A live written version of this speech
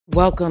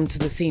Welcome to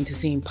the Scene to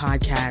Scene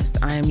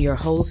podcast. I am your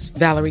host,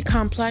 Valerie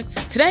Complex.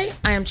 Today,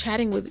 I am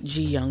chatting with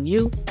Ji Young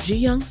Yu. Ji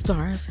Young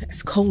stars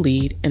as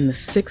co-lead in the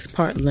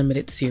 6-part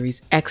limited series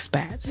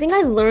Expats. I think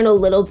I learn a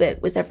little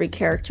bit with every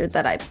character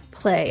that I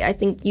play. I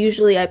think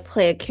usually I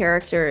play a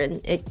character and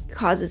it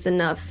causes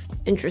enough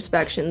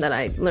introspection that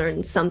I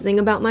learn something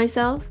about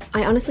myself.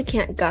 I honestly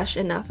can't gush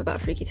enough about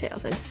Freaky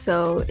Tales. I'm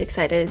so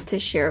excited to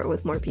share it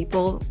with more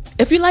people.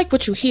 If you like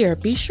what you hear,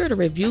 be sure to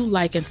review,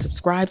 like, and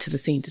subscribe to the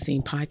Scene to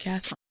Scene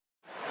podcast.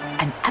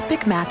 An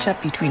epic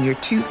matchup between your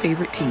two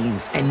favorite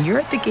teams, and you're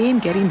at the game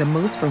getting the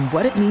most from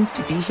what it means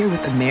to be here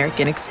with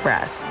American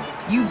Express.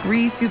 You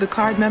breeze through the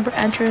card member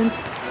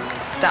entrance,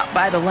 stop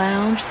by the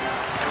lounge.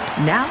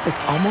 Now it's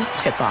almost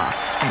tip-off,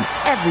 and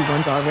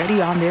everyone's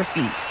already on their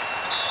feet.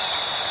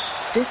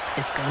 This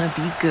is gonna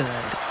be good.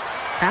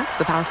 That's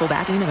the powerful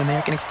backing of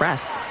American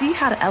Express. See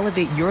how to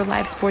elevate your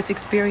live sports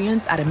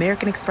experience at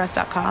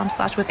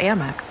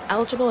americanexpress.com/withAmex.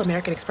 Eligible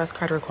American Express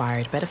card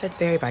required. Benefits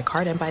vary by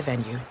card and by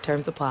venue.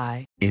 Terms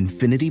apply.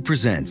 Infiniti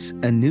presents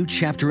a new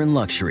chapter in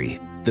luxury.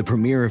 The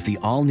premiere of the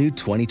all-new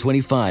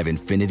 2025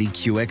 Infiniti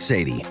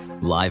QX80.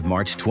 Live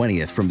March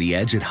 20th from the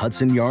Edge at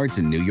Hudson Yards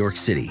in New York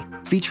City.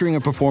 Featuring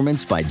a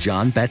performance by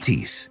John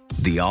Batiste.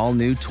 The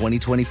all-new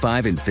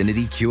 2025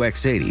 Infiniti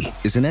QX80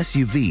 is an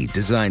SUV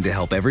designed to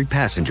help every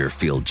passenger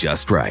feel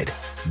just right.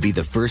 Be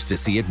the first to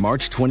see it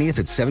March 20th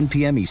at 7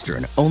 p.m.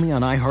 Eastern, only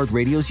on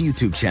iHeartRadio's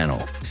YouTube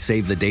channel.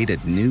 Save the date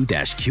at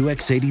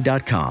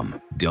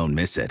new-QX80.com. Don't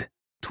miss it.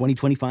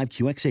 2025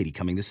 QX80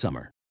 coming this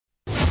summer.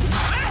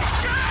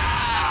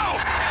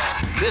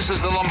 This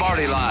is the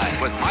Lombardi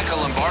Line with Michael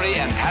Lombardi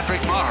and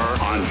Patrick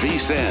Maher on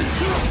VSiN.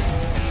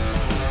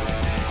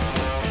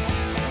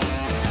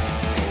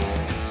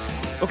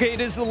 Okay, it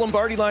is the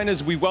Lombardi Line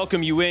as we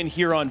welcome you in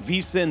here on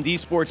VSiN, the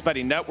Sports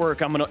Betting Network.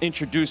 I'm going to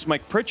introduce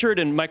Mike Pritchard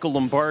and Michael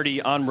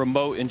Lombardi on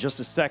remote in just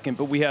a second,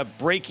 but we have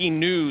breaking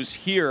news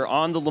here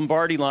on the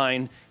Lombardi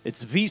Line.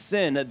 It's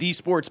VSiN, the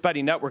Sports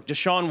Betting Network.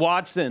 Deshaun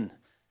Watson.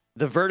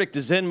 The verdict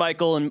is in,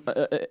 Michael and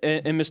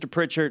Mr.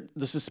 Pritchard.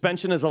 The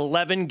suspension is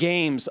 11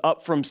 games,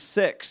 up from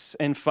 6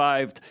 and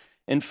 5,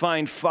 and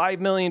fined $5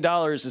 million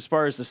as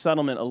far as the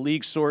settlement. A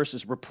league source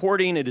is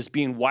reporting. It is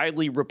being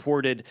widely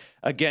reported.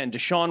 Again,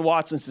 Deshaun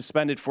Watson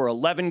suspended for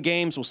 11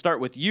 games. We'll start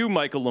with you,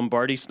 Michael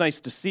Lombardi. It's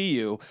nice to see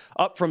you.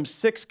 Up from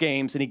 6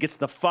 games, and he gets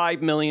the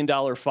 $5 million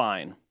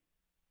fine.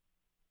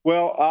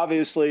 Well,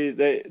 obviously,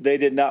 they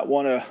did not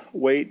want to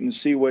wait and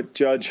see what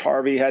Judge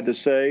Harvey had to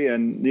say.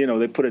 And,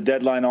 they put a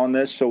deadline on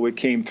this, so it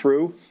came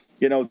through.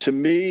 To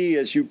me,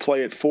 as you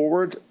play it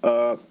forward,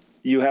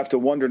 you have to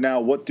wonder now,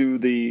 what do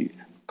the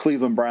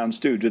Cleveland Browns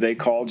do? Do they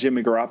call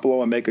Jimmy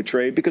Garoppolo and make a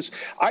trade? Because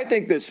I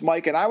think this,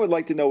 Mike, and I would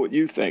like to know what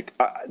you think.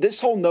 This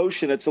whole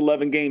notion it's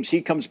 11 games,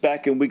 he comes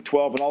back in week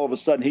 12, and all of a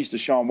sudden he's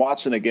Deshaun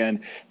Watson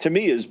again, to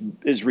me is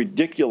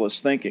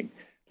ridiculous thinking.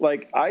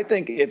 Like, I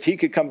think if he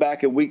could come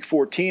back in week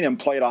 14 and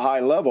play at a high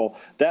level,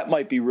 that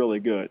might be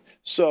really good.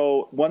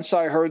 So once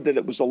I heard that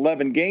it was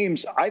 11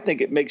 games, I think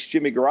it makes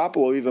Jimmy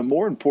Garoppolo even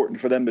more important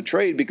for them to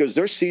trade, because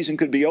their season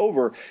could be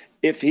over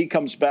if he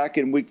comes back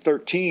in week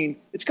 13.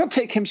 It's going to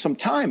take him some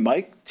time,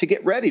 Mike, to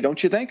get ready,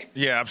 don't you think?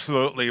 Yeah,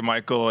 absolutely,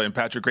 Michael and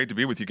Patrick. Great to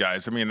be with you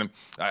guys. I mean,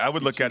 I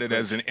would look at it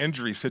as an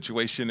injury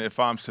situation if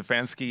I'm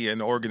Stefanski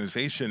and the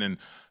organization. And,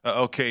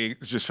 okay,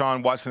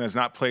 Deshaun Watson has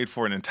not played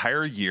for an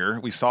entire year.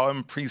 We saw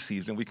him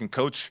preseason. We can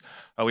coach.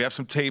 We have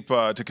some tape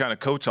to kind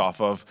of coach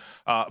off of.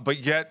 But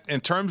yet,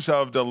 in terms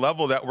of the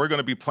level that we're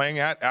going to be playing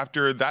at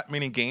after that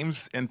many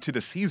games into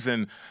the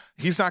season,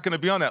 he's not going to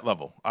be on that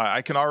level.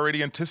 I can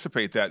already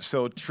anticipate that.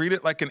 So treat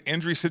it like an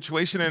injury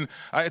situation. And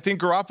I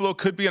think Garoppolo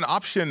could be an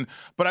option,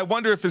 but I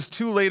wonder if it's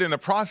too late in the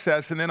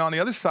process. And then on the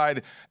other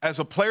side, as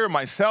a player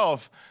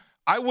myself,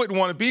 I wouldn't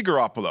want to be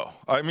Garoppolo.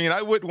 I mean,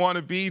 I wouldn't want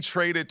to be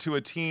traded to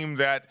a team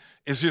that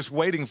is just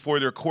waiting for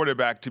their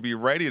quarterback to be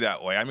ready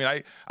that way. I mean,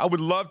 I would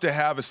love to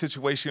have a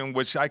situation in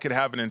which I could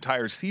have an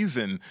entire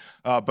season,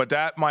 but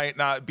that might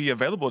not be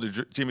available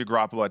to Jimmy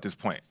Garoppolo at this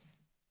point.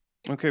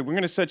 Okay, we're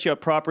going to set you up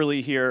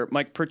properly here.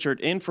 Mike Pritchard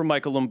in for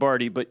Michael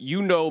Lombardi, but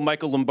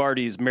Michael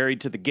Lombardi is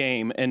married to the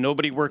game, and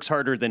nobody works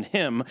harder than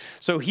him.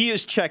 So he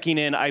is checking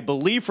in, I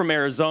believe, from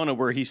Arizona,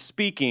 where he's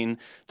speaking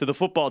to the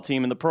football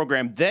team in the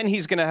program. Then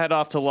he's going to head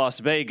off to Las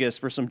Vegas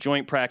for some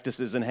joint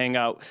practices and hang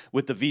out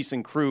with the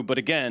VSiN crew. But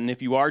again,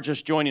 if you are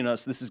just joining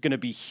us, this is going to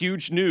be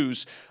huge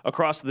news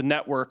across the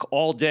network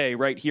all day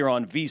right here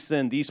on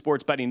VSiN, the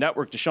Sports Betting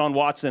Network. Deshaun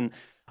Watson,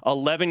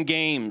 11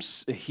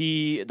 games.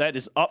 That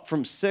is up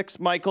from 6,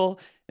 Michael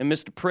and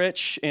Mr.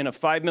 Pritch, and a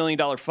 $5 million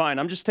fine.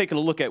 I'm just taking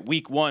a look at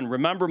week 1.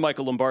 Remember,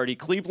 Michael Lombardi,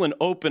 Cleveland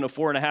open a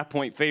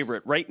 4.5-point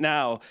favorite. Right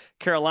now,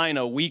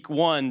 Carolina, week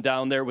 1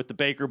 down there with the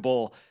Baker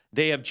Bowl,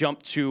 they have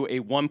jumped to a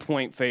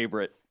 1-point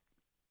favorite.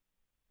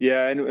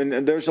 Yeah,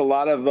 and there's a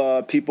lot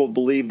of people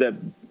believe that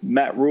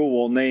Matt Rule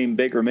will name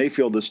Baker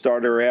Mayfield the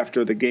starter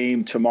after the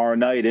game tomorrow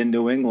night in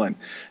New England.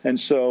 And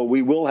so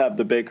we will have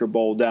the Baker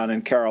Bowl down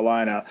in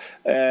Carolina.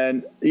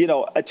 And,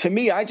 to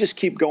me, I just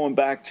keep going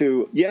back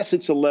to, yes,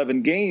 it's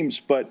 11 games,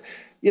 but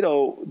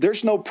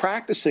there's no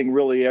practicing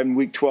really in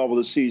week 12 of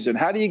the season.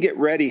 How do you get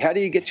ready? How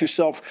do you get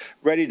yourself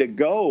ready to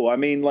go? I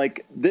mean,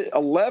 like the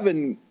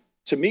 11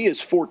 to me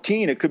is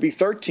 14. It could be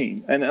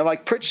 13. And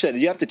like Pritch said,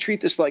 you have to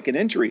treat this like an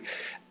injury.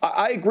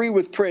 I agree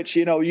with Pritch.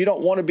 You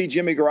don't want to be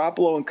Jimmy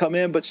Garoppolo and come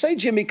in, but say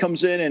Jimmy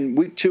comes in and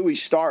week 2 he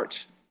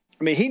starts.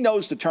 I mean, he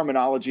knows the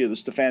terminology of the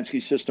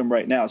Stefanski system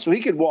right now, so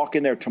he could walk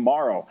in there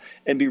tomorrow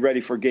and be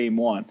ready for game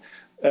 1.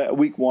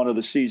 Week 1 of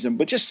the season.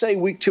 But just say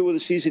week 2 of the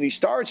season he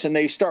starts and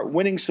they start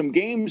winning some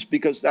games,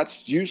 because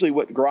that's usually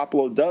what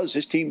Garoppolo does.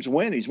 His teams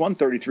win. He's won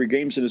 33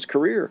 games in his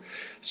career.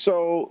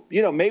 So,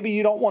 maybe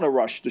you don't want to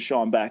rush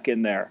Deshaun back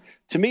in there.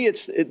 To me,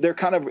 they're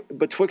kind of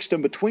betwixt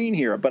and between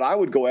here, but I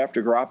would go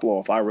after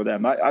Garoppolo if I were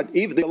them.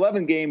 Even the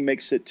 11 game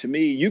makes it, to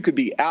me, you could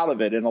be out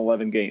of it in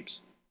 11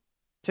 games.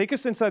 Take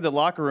us inside the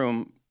locker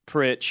room,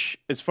 Pritch,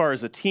 as far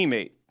as a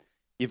teammate.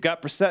 You've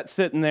got Brissett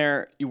sitting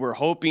there. You were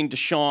hoping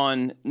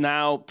Deshaun,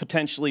 now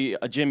potentially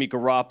a Jimmy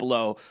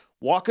Garoppolo.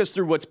 Walk us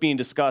through what's being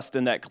discussed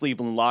in that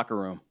Cleveland locker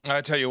room.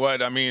 I tell you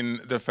what, I mean,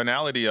 the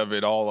finality of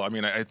it all, I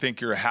mean, I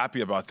think you're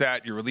happy about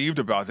that. You're relieved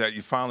about that.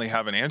 You finally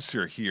have an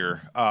answer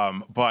here.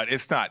 But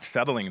it's not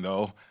settling,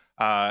 though.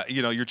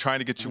 You're trying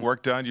to get your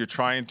work done. You're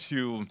trying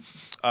to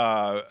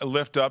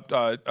lift up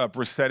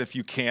Brissett if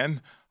you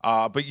can.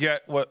 But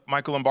yet what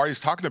Michael Lombardi is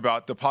talking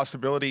about, the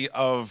possibility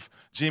of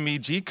Jimmy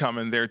G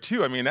coming there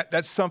too. I mean,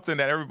 that's something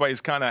that everybody's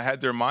kind of had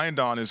their mind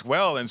on as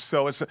well. And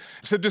so it's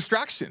a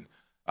distraction.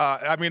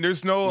 I mean,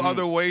 there's no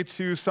other way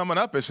to sum it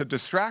up. It's a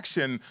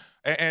distraction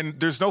and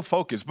there's no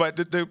focus. But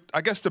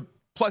I guess the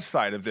plus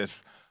side of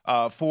this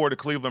for the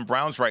Cleveland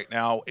Browns right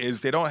now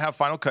is they don't have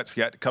final cuts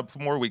yet. A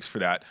couple more weeks for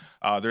that.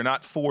 They're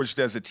not forged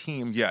as a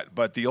team yet.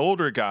 But the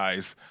older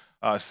guys,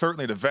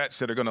 certainly the vets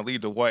that are going to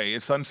lead the way,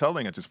 it's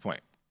unsettling at this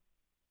point.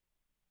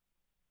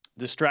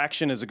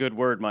 Distraction is a good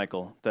word,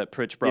 Michael, that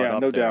Pritch brought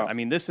up no there. doubt. I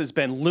mean, this has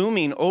been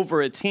looming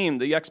over a team.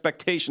 The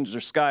expectations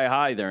are sky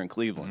high there in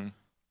Cleveland. Mm-hmm.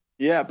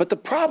 Yeah, but the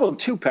problem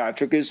too,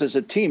 Patrick, is as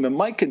a team, and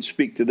Mike can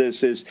speak to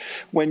this, is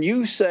when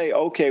you say,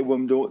 okay,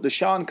 when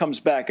Deshaun comes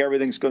back,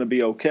 everything's going to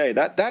be okay.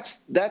 That's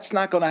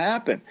not going to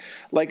happen.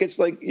 Like, it's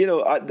like,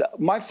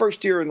 my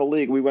first year in the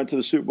league, we went to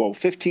the Super Bowl,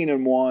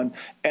 15-1,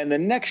 and the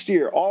next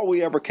year, all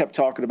we ever kept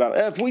talking about,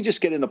 if we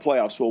just get in the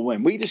playoffs, we'll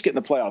win. We just get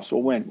in the playoffs,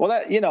 we'll win. Well,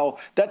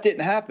 that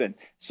didn't happen.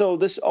 So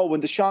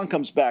when Deshaun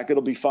comes back,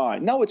 it'll be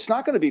fine. No, it's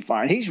not going to be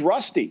fine. He's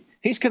rusty.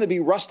 He's going to be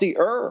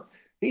rustier.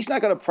 He's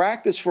not going to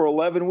practice for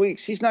 11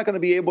 weeks. He's not going to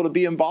be able to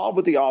be involved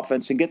with the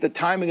offense and get the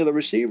timing of the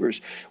receivers.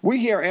 We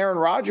hear Aaron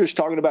Rodgers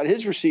talking about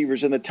his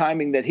receivers and the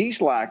timing that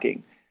he's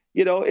lacking.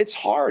 It's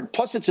hard.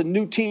 Plus, it's a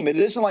new team. It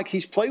isn't like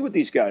he's played with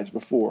these guys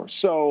before.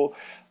 So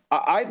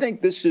I think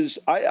this is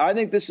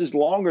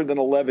longer than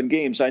 11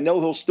 games. I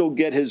know he'll still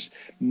get his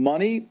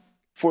money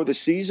for the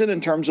season in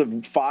terms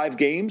of 5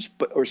 games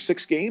or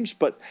 6 games,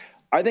 but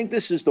I think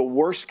this is the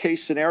worst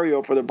case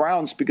scenario for the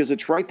Browns because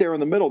it's right there in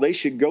the middle. They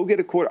should go get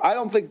a quarter. I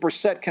don't think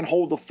Brissett can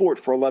hold the fort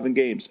for 11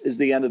 games is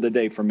the end of the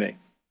day for me.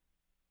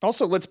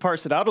 Also, let's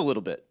parse it out a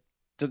little bit.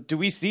 Do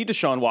we see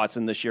Deshaun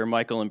Watson this year,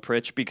 Michael and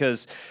Pritch?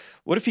 Because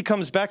what if he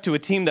comes back to a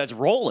team that's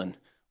rolling?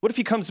 What if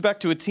he comes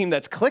back to a team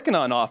that's clicking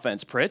on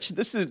offense, Pritch?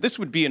 This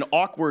would be an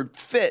awkward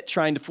fit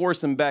trying to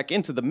force him back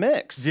into the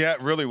mix. Yeah,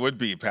 it really would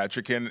be,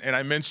 Patrick. And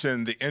I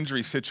mentioned the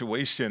injury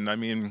situation. I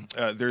mean,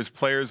 there's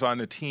players on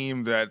the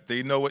team that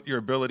they know what your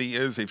ability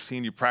is. They've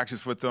seen you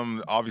practice with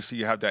them. Obviously,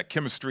 you have that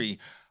chemistry.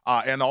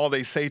 And all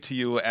they say to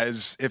you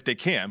as if they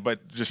can,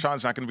 but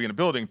Deshaun's not going to be in the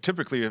building.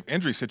 Typically, an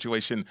injury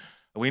situation,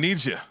 we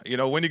need you. When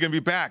are you going to be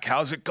back?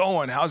 How's it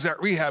going? How's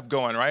that rehab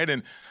going, right?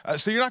 And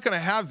so you're not going to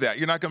have that.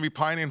 You're not going to be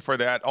pining for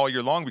that all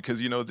year long because,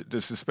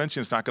 the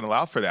suspension is not going to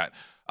allow for that.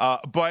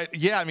 But,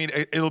 yeah, I mean,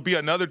 it'll be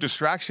another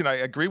distraction. I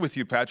agree with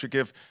you, Patrick.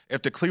 If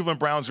the Cleveland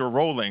Browns are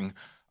rolling,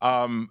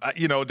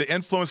 the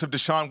influence of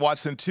Deshaun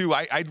Watson, too,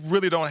 I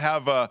really don't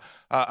have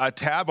a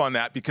tab on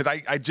that because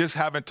I just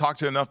haven't talked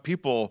to enough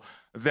people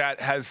that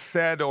has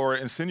said or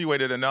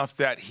insinuated enough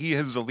that he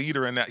is a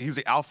leader and that he's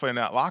the alpha in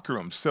that locker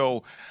room.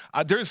 So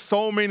there's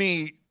so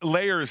many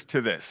layers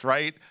to this,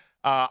 right?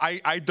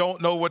 I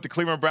don't know what the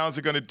Cleveland Browns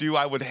are going to do.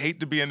 I would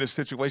hate to be in this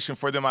situation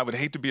for them. I would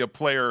hate to be a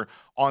player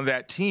on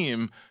that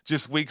team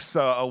just weeks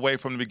away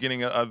from the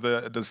beginning of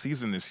the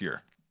season this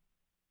year.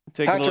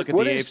 Take a look at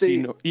the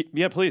AFC.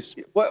 Yeah, please.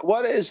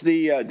 What is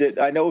the?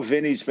 I know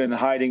Vinny's been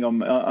hiding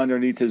them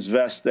underneath his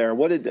vest there.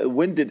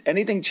 When did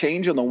anything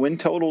change on the win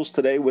totals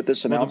today with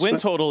this announcement? The win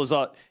total is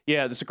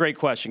that's a great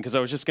question because I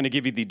was just going to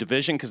give you the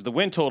division because the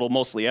win total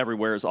mostly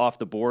everywhere is off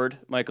the board,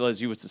 Michael, as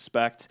you would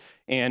suspect,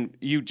 and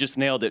you just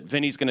nailed it.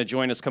 Vinny's going to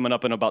join us coming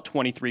up in about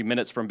 23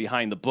 minutes from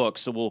behind the book,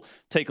 so we'll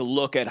take a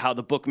look at how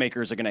the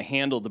bookmakers are going to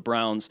handle the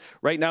Browns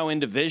right now in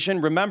division.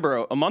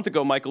 Remember, a month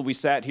ago, Michael, we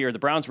sat here. The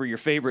Browns were your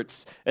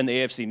favorites in the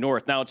AFC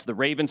North. Now it's the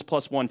Ravens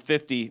plus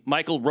 150.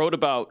 Michael wrote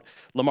about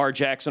Lamar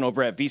Jackson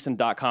over at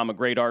VSiN.com, a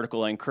great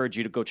article. I encourage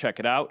you to go check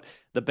it out.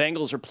 The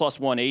Bengals are plus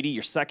 180,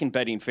 your second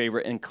betting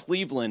favorite, and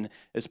Cleveland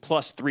is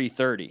plus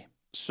 330.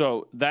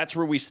 So that's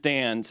where we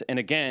stand. And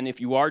again,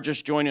 if you are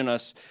just joining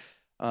us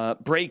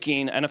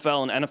breaking,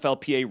 NFL and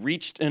NFLPA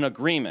reached an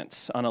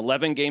agreement on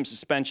 11-game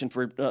suspension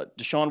for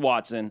Deshaun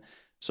Watson.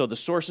 So the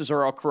sources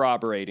are all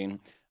corroborating.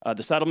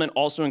 The settlement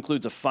also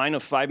includes a fine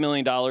of $5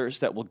 million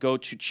that will go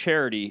to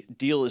charity.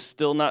 Deal is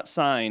still not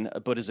signed,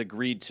 but is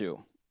agreed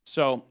to.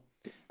 So,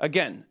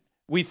 again,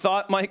 we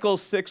thought Michael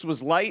 6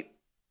 was light.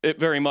 It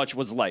very much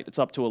was light. It's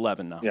up to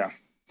 11 now.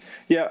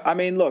 Yeah, I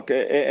mean, look,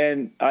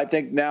 and I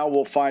think now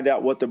we'll find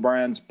out what the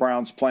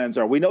Browns' plans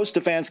are. We know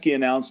Stefanski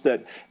announced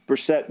that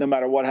Brissett, no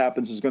matter what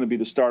happens, is going to be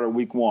the starter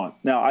week 1.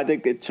 Now, I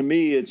think to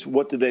me, it's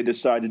what do they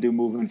decide to do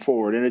moving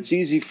forward? And it's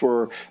easy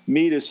for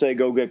me to say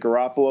go get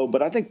Garoppolo,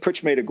 but I think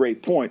Pritch made a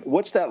great point.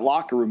 What's that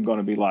locker room going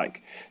to be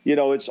like? You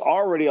know, it's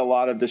already a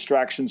lot of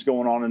distractions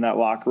going on in that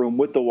locker room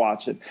with the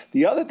Watson.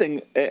 The other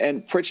thing,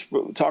 and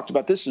Pritch talked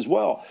about this as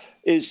well,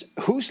 is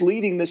who's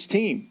leading this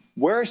team?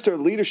 Where's their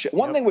leadership?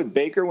 One thing with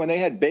Baker, when they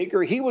had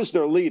Baker, he was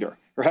their leader,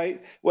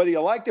 right? Whether you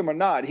liked him or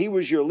not, he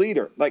was your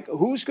leader. Like,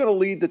 who's going to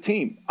lead the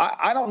team?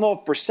 I don't know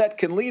if Brissett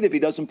can lead if he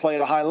doesn't play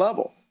at a high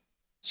level.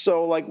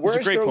 So, like,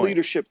 where's their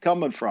leadership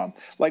coming from?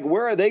 Like,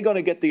 where are they going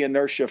to get the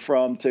inertia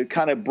from to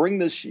kind of bring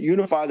this,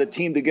 unify the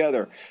team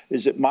together?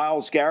 Is it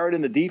Myles Garrett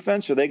in the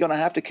defense? Are they going to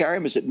have to carry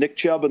him? Is it Nick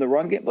Chubb in the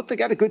run game? Look, they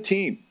got a good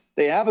team.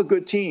 They have a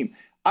good team.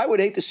 I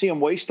would hate to see them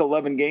waste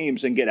 11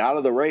 games and get out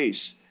of the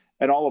race.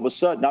 And all of a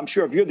sudden, I'm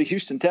sure if you're the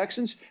Houston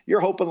Texans, you're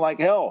hoping like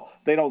hell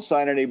they don't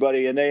sign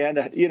anybody and they end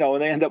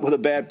up with a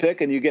bad pick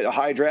and you get a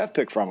high draft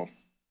pick from them.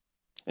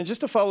 And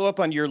just to follow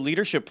up on your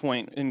leadership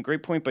point, and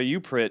great point by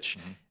you, Pritch,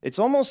 it's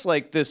almost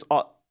like this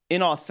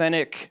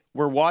inauthentic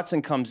where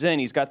Watson comes in.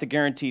 He's got the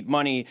guaranteed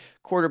money.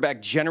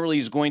 Quarterback generally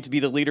is going to be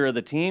the leader of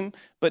the team,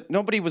 but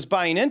nobody was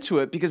buying into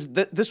it because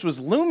this was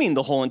looming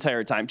the whole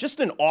entire time. Just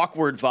an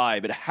awkward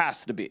vibe. It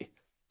has to be.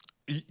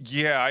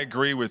 Yeah, I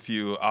agree with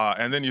you.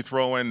 And then you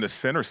throw in the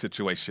center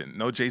situation.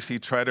 No J.C.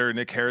 Treader,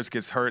 Nick Harris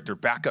gets hurt. Their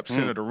backup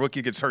center, the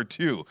rookie, gets hurt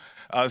too.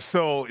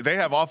 So they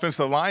have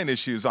offensive line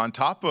issues on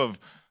top of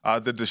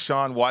the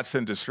Deshaun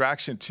Watson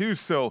distraction too.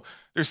 So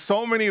there's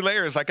so many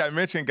layers. Like I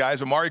mentioned,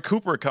 guys, Amari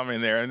Cooper coming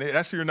there, and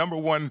that's your number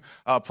one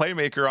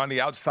playmaker on the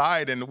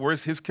outside. And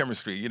where's his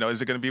chemistry? You know, is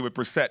it going to be with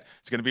Brissett?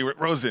 Is it going to be with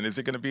Rosen? Is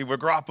it going to be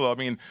with Garoppolo? I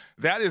mean,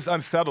 that is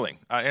unsettling.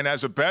 And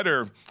as a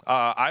bettor,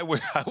 I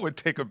would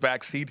take a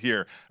back seat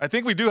here. I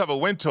think we do have a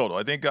win total.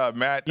 I think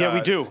Matt. Yeah,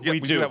 we do. Yeah, we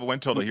do have a win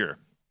total here.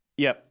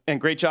 Yep, and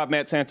great job,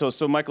 Matt Santos.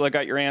 So, Michael, I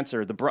got your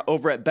answer.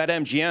 Over at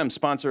BetMGM,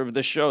 sponsor of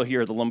this show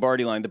here, the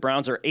Lombardi line, the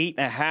Browns are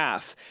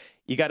 8.5.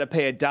 You got to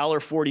pay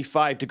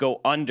 $1.45 to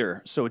go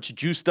under, so it's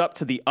juiced up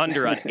to the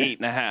under on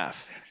 8.5.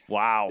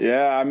 Wow.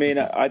 Yeah, I mean,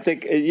 I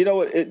think, you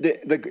know,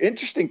 the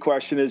interesting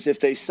question is if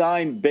they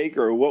sign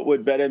Baker, what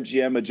would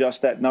BetMGM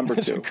adjust that number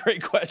to? That's a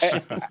great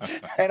question.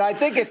 And I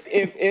think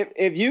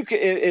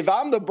if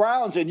I'm the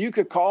Browns and you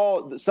could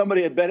call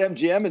somebody at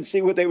BetMGM and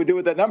see what they would do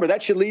with that number,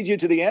 that should lead you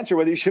to the answer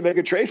whether you should make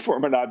a trade for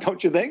him or not,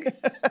 don't you think?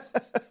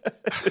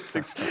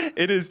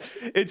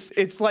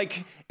 It's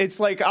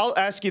like I'll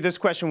ask you this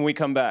question when we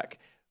come back.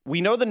 We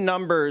know the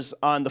numbers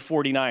on the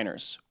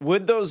 49ers.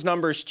 Would those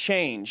numbers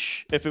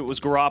change if it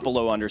was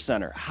Garoppolo under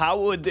center? How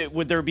would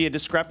there be a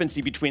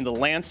discrepancy between the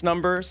Lance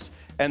numbers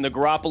and the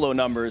Garoppolo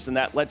numbers? And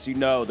that lets you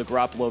know the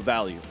Garoppolo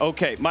value.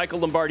 Okay, Michael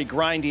Lombardi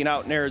grinding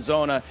out in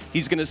Arizona.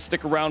 He's going to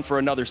stick around for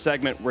another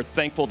segment. We're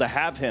thankful to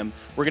have him.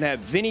 We're going to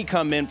have Vinny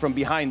come in from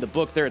behind the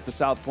book there at the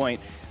South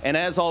Point. And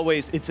as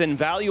always, it's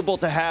invaluable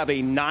to have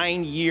a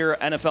 9-year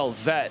NFL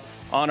vet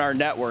on our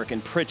network.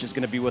 And Pritch is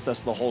going to be with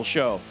us the whole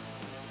show.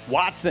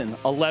 Watson,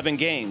 11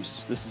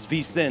 games. This is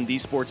VSiN, the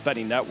Sports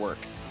Betting Network.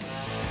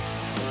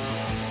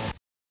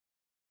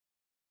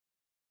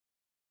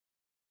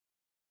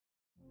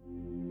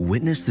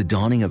 Witness the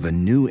dawning of a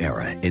new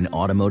era in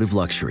automotive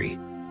luxury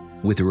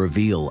with a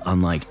reveal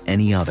unlike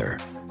any other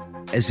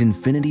as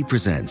Infiniti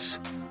presents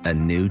a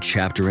new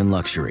chapter in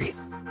luxury,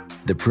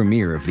 the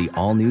premiere of the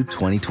all-new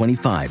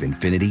 2025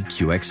 Infiniti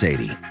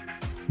QX80.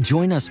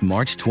 Join us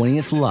March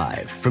 20th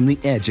live from the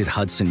Edge at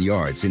Hudson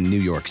Yards in New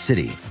York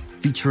City,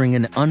 featuring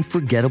an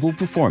unforgettable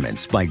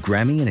performance by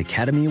Grammy and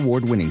Academy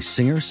Award-winning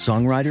singer,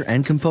 songwriter,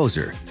 and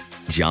composer,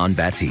 Jon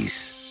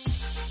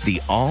Batiste.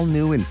 The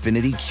all-new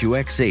Infiniti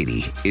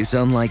QX80 is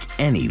unlike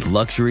any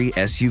luxury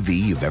SUV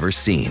you've ever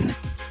seen.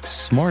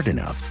 Smart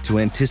enough to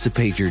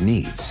anticipate your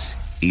needs,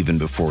 even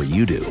before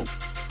you do.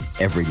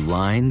 Every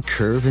line,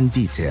 curve, and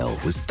detail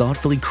was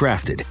thoughtfully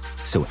crafted,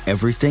 so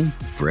everything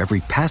for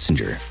every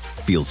passenger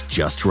feels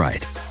just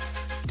right.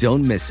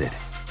 Don't miss it.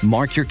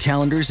 Mark your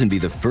calendars and be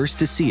the first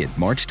to see it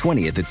March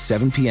 20th at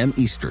 7 p.m.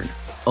 Eastern,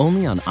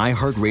 only on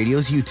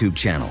iHeartRadio's YouTube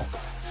channel.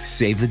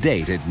 Save the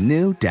date at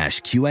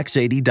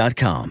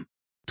new-QX80.com.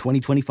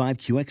 2025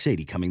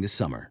 QX80 coming this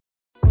summer.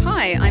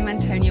 Hi, I'm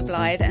Antonia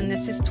Blythe, and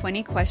this is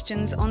 20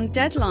 Questions on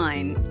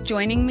Deadline.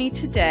 Joining me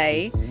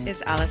today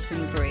is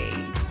Alison Brie.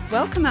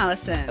 Welcome,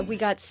 Alison. We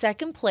got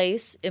second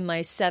place in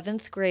my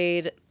 7th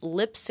grade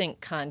lip sync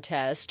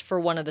contest for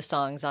one of the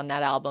songs on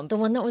that album. The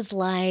one that was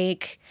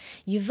like,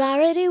 "You've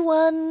already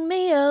won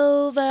me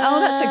over." Oh,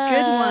 that's a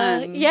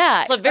good one.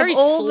 Yeah. It's like very of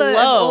all slow. Of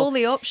all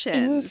the options.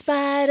 In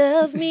spite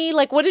of me.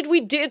 Like, what did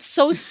we do? It's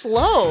so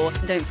slow.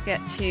 Don't forget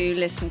to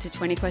listen to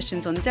 20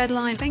 Questions on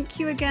Deadline.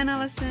 Thank you again,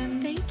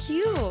 Alison. Thank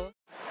you.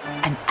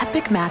 An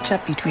epic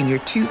matchup between your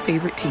two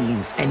favorite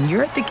teams, and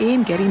you're at the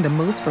game getting the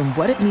most from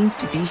what it means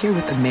to be here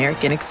with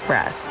American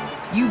Express.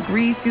 You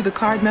breeze through the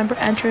card member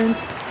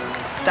entrance,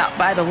 stop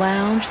by the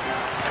lounge.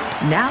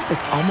 Now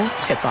it's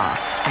almost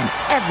tip-off, and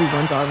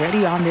everyone's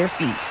already on their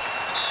feet.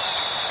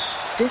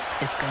 This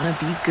is gonna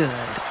be good.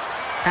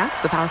 That's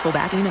the powerful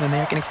backing of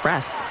American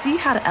Express. See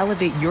how to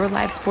elevate your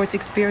live sports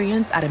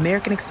experience at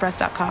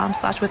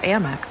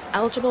americanexpress.com/withAmex.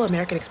 Eligible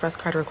American Express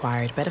card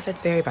required.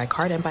 Benefits vary by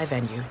card and by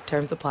venue.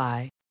 Terms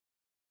apply.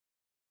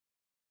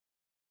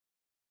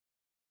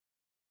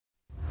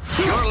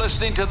 You're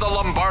listening to the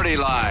Lombardi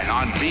Line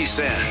on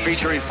VSiN,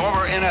 featuring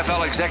former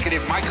NFL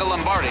executive Michael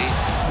Lombardi.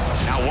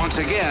 Now, once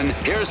again,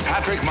 here's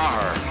Patrick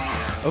Maher.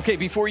 Okay,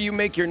 before you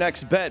make your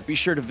next bet, be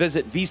sure to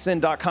visit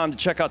vsin.com to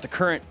check out the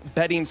current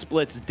betting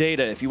splits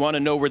data. If you want to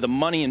know where the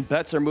money and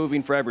bets are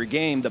moving for every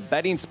game, the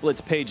betting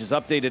splits page is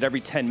updated every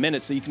 10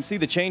 minutes so you can see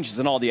the changes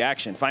in all the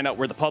action. Find out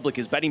where the public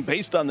is betting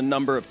based on the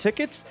number of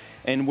tickets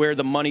and where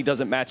the money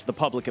doesn't match the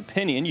public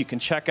opinion. You can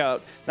check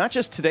out not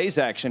just today's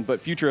action, but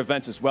future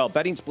events as well.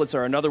 Betting splits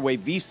are another way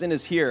VSiN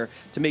is here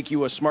to make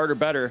you a smarter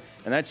bettor,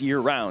 and that's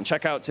year-round.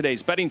 Check out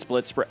today's betting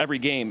splits for every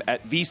game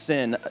at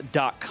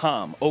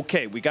vsin.com.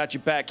 Okay, we got you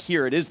back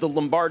here. It is the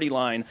Lombardi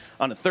Line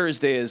on a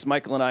Thursday as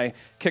Michael and I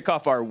kick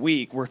off our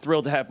week. We're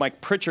thrilled to have Mike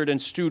Pritchard in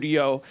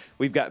studio.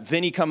 We've got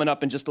Vinny coming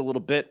up in just a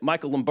little bit.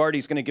 Michael Lombardi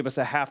is going to give us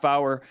a half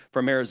hour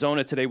from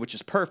Arizona today, which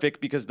is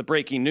perfect because the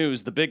breaking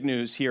news, the big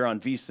news here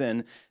on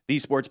VSiN, the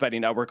Sports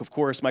Betting Network. Of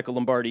course, Michael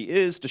Lombardi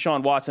is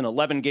Deshaun Watson,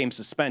 11-game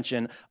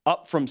suspension,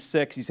 up from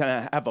 6. He's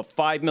going to have a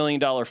 $5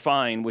 million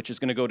fine, which is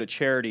going to go to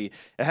charity.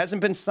 It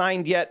hasn't been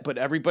signed yet, but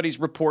everybody's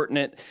reporting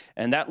it,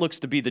 and that looks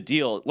to be the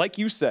deal. Like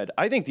you said,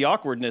 I think the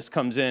awkwardness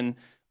comes in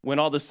when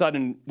all of a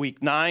sudden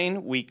week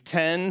 9, week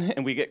 10,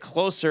 and we get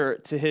closer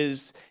to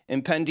his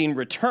impending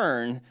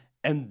return,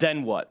 and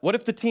then what? What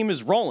if the team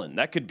is rolling?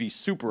 That could be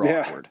super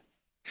awkward.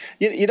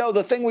 You know,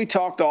 the thing we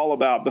talked all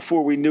about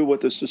before we knew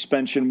what the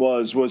suspension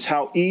was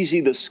how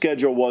easy the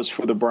schedule was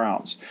for the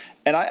Browns.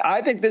 And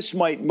I think this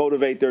might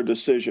motivate their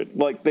decision.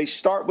 Like, they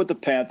start with the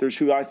Panthers,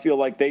 who I feel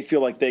like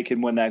they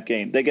can win that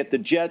game. They get the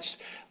Jets.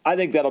 I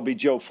think that'll be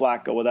Joe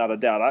Flacco without a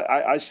doubt.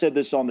 I said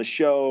this on the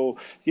show,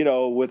 you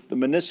know, with the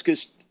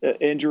meniscus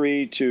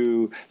injury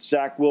to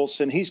Zach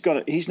Wilson.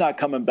 He's not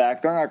coming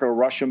back. They're not going to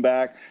rush him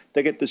back.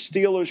 They get the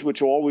Steelers,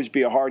 which will always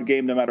be a hard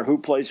game no matter who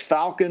plays.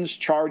 Falcons,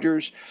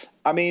 Chargers.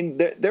 I mean,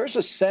 there's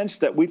a sense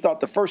that we thought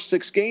the first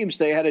 6 games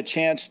they had a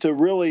chance to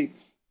really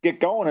get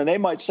going. And they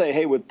might say,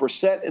 hey, with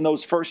Brissett in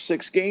those first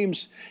 6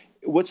 games,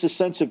 what's the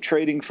sense of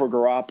trading for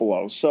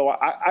Garoppolo? So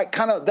I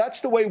kind of, that's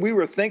the way we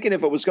were thinking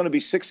if it was going to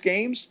be 6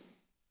 games.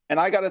 And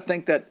I got to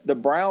think that the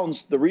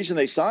Browns, the reason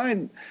they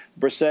signed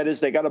Brissett is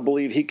they got to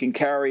believe he can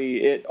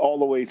carry it all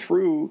the way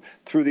through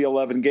the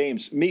 11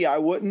 games. Me, I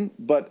wouldn't,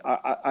 but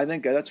I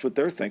think that's what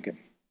they're thinking.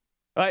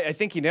 I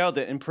think you nailed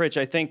it. And Pritch,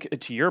 I think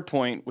to your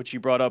point, which you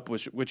brought up,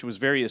 which was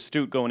very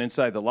astute going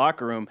inside the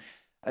locker room,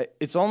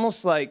 it's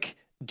almost like,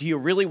 do you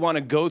really want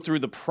to go through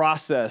the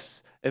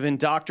process of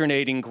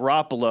indoctrinating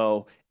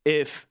Garoppolo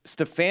if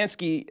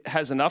Stefanski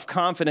has enough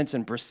confidence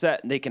in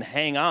Brissett and they can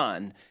hang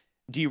on?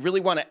 Do you really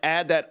want to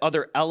add that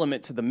other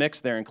element to the mix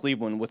there in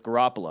Cleveland with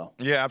Garoppolo?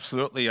 Yeah,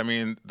 absolutely. I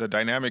mean, the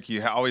dynamic,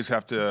 you always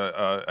have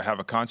to have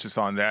a conscience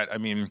on that. I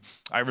mean,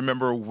 I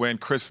remember when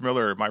Chris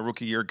Miller, my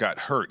rookie year, got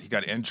hurt. He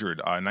got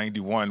injured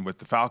 91 with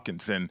the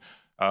Falcons, and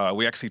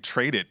we actually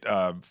traded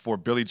for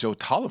Billy Joe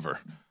Tolliver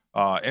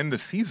in the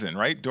season,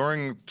 right?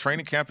 During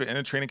training camp and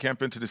in training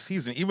camp into the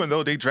season, even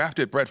though they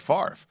drafted Brett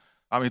Favre.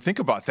 I mean, think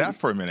about that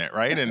for a minute,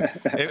 right? And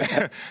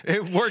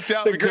it worked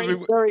out the great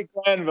Jerry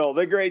Glanville.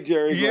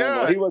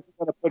 Yeah. He wasn't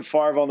going to put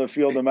Favre on the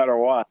field no matter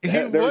what.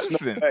 He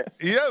wasn't.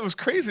 Yeah, it was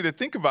crazy to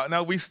think about.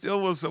 Now, we still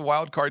was a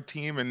wild card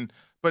team,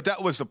 but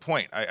that was the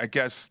point. I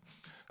guess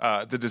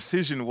the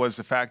decision was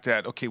the fact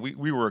that, okay,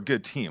 we were a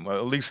good team, well,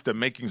 at least the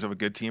makings of a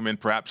good team, and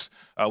perhaps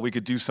we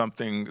could do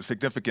something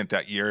significant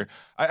that year.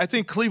 I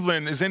think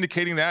Cleveland is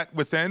indicating that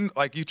within,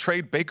 like, you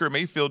trade Baker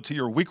Mayfield to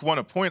your week 1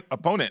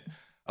 opponent,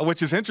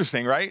 which is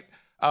interesting, right?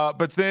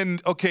 But then,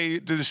 okay,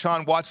 the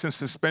Deshaun Watson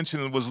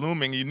suspension was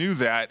looming. You knew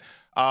that.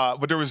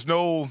 But there was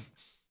no,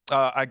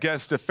 I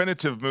guess,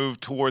 definitive move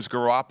towards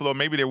Garoppolo.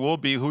 Maybe there will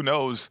be. Who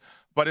knows?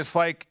 But it's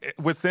like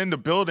within the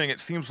building,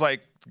 it seems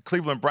like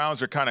Cleveland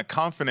Browns are kind of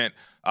confident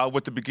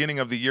with the beginning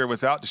of the year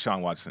without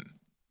Deshaun Watson.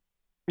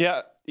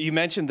 Yeah, you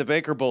mentioned the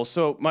Baker Bowl.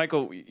 So,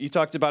 Michael, you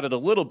talked about it a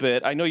little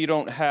bit. I know you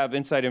don't have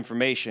inside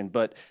information,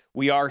 but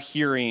we are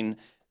hearing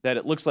that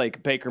it looks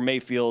like Baker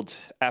Mayfield,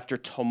 after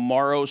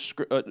tomorrow's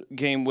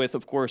game with,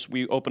 of course,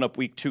 we open up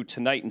week 2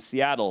 tonight in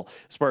Seattle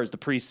as far as the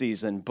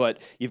preseason. But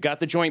you've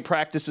got the joint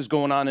practices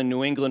going on in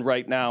New England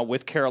right now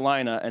with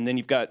Carolina, and then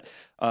you've got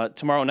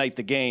tomorrow night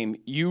the game.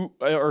 You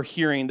are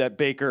hearing that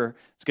Baker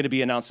is going to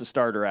be announced a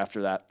starter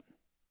after that.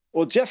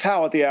 Well, Jeff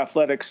Howe at The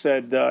Athletic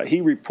said he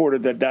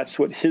reported that that's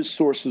what his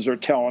sources are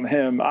telling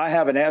him. I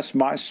haven't asked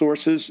my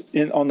sources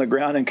on the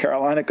ground in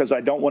Carolina because I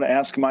don't want to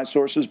ask my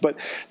sources. But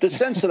the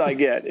sense that I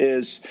get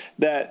is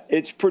that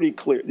it's pretty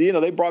clear. You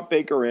know, they brought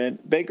Baker in.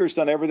 Baker's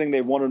done everything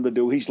they want him to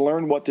do. He's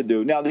learned what to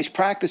do. Now, these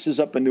practices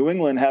up in New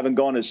England haven't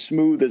gone as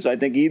smooth as I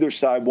think either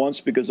side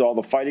wants because of all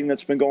the fighting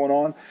that's been going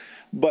on.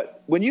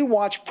 But when you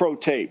watch pro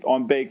tape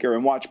on Baker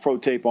and watch pro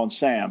tape on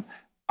Sam,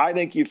 I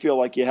think you feel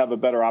like you have a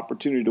better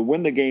opportunity to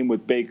win the game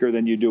with Baker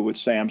than you do with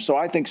Sam. So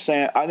I think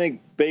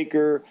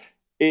Baker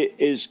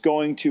is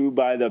going to,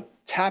 by the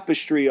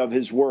tapestry of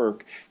his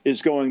work,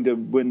 is going to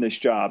win this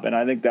job. And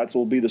I think that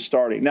will be the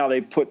starting. Now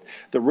they put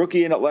the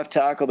rookie in at left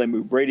tackle. They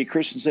moved Brady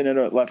Christensen in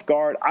at left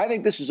guard. I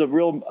think this is a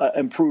real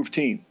improved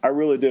team. I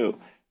really do.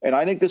 And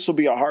I think this will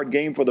be a hard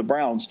game for the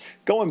Browns.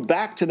 Going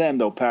back to them,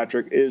 though,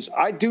 Patrick, is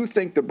I do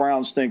think the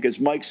Browns think, as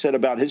Mike said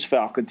about his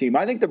Falcon team,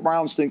 I think the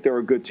Browns think they're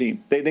a good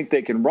team. They think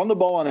they can run the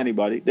ball on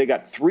anybody. They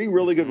got 3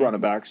 really good running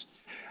backs.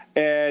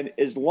 And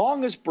as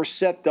long as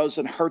Brissett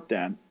doesn't hurt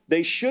them,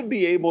 they should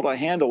be able to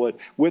handle it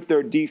with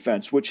their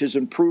defense, which has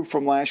improved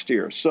from last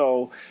year.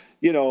 So,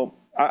 you know,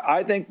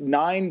 I think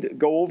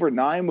go over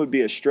 9 would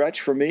be a stretch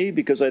for me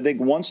because I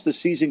think once the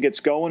season gets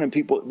going and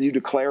you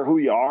declare who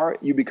you are,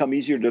 you become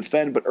easier to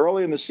defend. But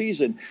early in the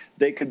season,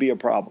 they could be a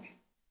problem.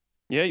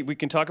 Yeah, we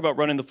can talk about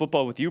running the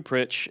football with you,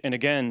 Pritch. And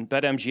again,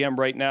 BetMGM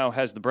right now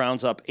has the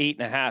Browns up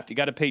 8.5. You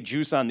got to pay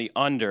juice on the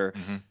under.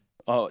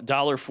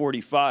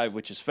 $1.45,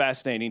 which is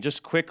fascinating.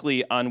 Just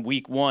quickly on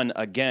week 1,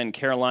 again,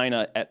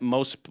 Carolina at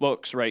most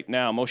books right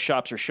now, most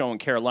shops are showing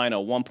Carolina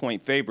a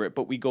 1-point favorite.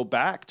 But we go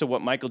back to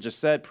what Michael just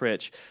said,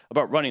 Pritch,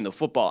 about running the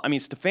football. I mean,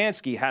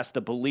 Stefanski has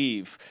to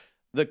believe.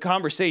 The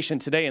conversation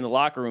today in the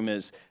locker room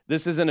is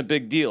this isn't a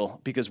big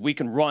deal because we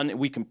can run and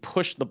we can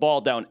push the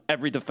ball down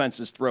every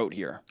defense's throat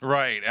here.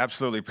 Right,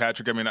 absolutely,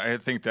 Patrick. I mean, I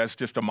think that's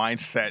just a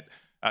mindset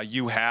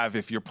you have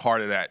if you're part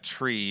of that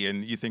tree.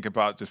 And you think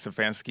about the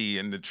Stefanski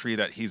and the tree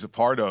that he's a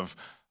part of.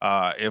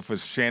 If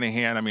it's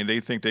Shanahan, I mean, they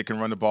think they can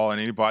run the ball on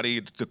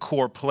anybody. The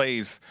core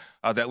plays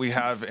that we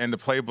have in the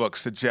playbook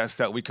suggest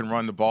that we can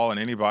run the ball on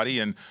anybody.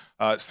 And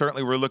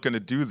certainly we're looking to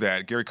do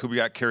that. Gary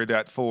Kubiak carried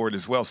that forward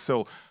as well.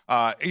 So,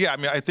 yeah, I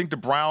mean, I think the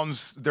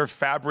Browns, their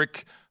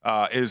fabric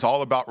is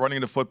all about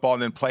running the football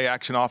and then play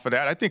action off of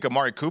that. I think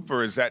Amari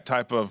Cooper is that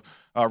type of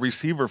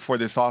receiver for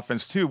this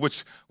offense too,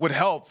 which would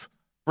help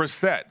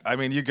Brissett. I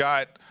mean, you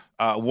got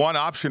one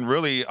option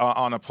really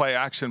on a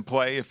play-action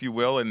play, if you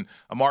will, and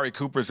Amari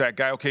Cooper's that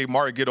guy. Okay,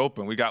 Amari, get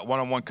open. We got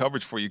one-on-one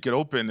coverage for you. Get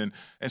open.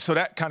 And so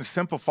that kind of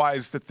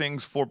simplifies the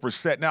things for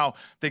Brissett. Now,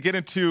 they get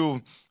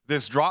into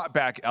this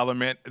drop-back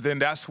element, then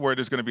that's where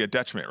there's going to be a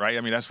detriment, right?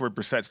 I mean, that's where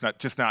Brissett's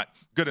not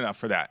good enough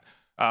for that.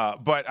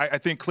 But I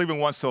think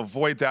Cleveland wants to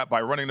avoid that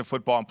by running the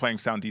football and playing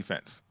sound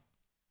defense.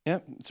 Yeah,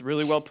 it's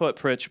really well put,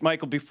 Pritch.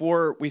 Michael,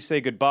 before we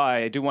say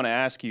goodbye, I do want to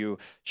ask you,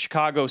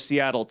 Chicago,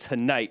 Seattle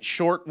tonight,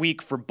 short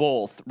week for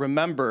both.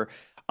 Remember,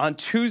 on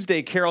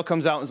Tuesday, Carroll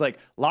comes out and is like,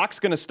 Locke's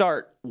going to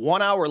start.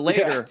 1 hour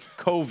later,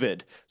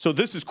 COVID. So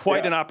this is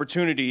quite an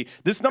opportunity.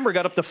 This number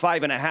got up to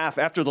 5.5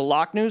 after the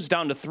Locke news,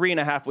 down to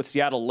 3.5 with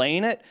Seattle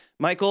laying it,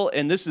 Michael,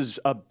 and this is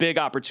a big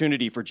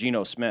opportunity for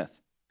Geno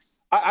Smith.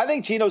 I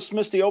think Geno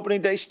Smith's the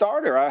opening day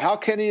starter. How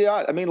can he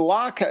not? I mean,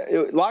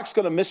 Locke's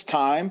going to miss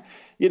time.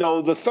 You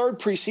know, the third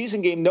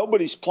preseason game,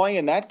 nobody's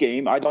playing that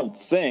game, I don't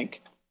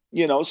think.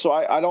 You know, so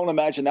I don't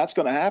imagine that's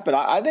going to happen.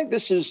 I think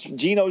this is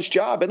Geno's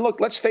job. And look,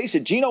 let's face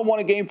it, Geno won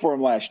a game for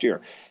him last year.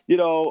 You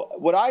know,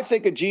 what I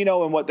think of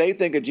Geno and what they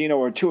think of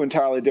Geno are 2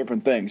 entirely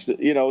different things.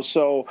 You know,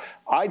 so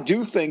I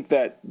do think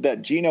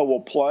that Geno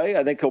will play.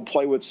 I think he'll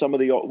play with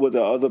with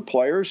the other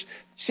players.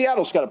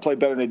 Seattle's got to play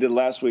better than they did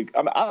last week.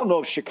 I mean, I don't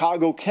know if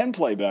Chicago can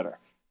play better.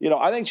 You know,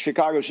 I think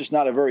Chicago's just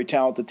not a very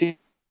talented team.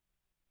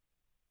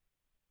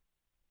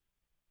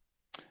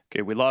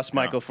 Okay, we lost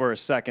Michael for a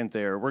second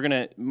there.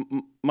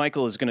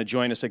 Michael is gonna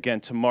join us again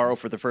tomorrow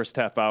for the first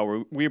half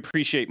hour. We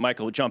appreciate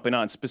Michael jumping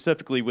on,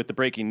 specifically with the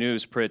breaking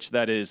news, Pritch.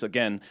 That is,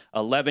 again,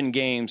 11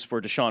 games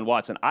for Deshaun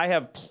Watson. I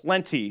have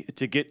plenty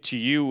to get to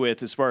you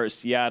with as far as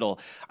Seattle.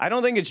 I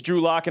don't think it's Drew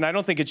Lock, and I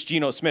don't think it's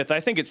Geno Smith. I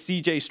think it's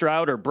C.J.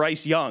 Stroud or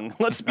Bryce Young.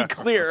 Let's be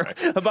clear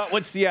about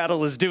what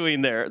Seattle is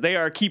doing there. They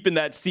are keeping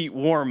that seat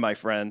warm, my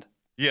friend.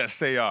 Yes,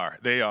 they are.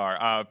 They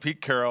are. Pete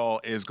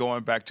Carroll is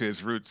going back to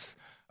his roots,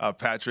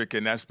 Patrick,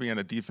 and that's being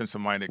a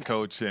defensive-minded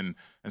coach and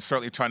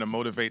certainly trying to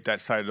motivate that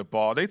side of the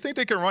ball. They think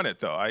they can run it,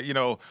 though.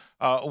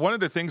 One of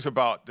the things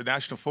about the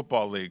National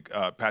Football League,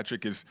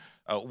 Patrick, is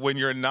when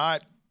you're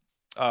not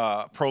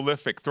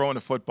prolific throwing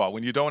the football,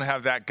 when you don't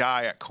have that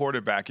guy at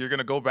quarterback, you're going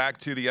to go back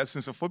to the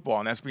essence of football,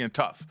 and that's being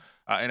tough.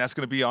 And that's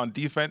going to be on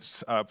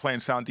defense,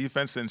 playing sound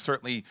defense, and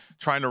certainly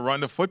trying to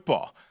run the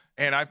football.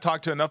 And I've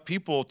talked to enough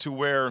people to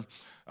where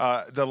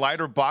the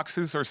lighter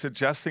boxes are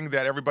suggesting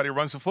that everybody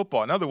runs the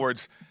football. In other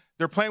words,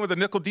 they're playing with a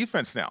nickel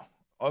defense now.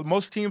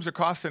 Most teams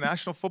across the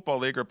National Football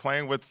League are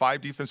playing with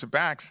 5 defensive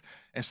backs,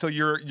 and so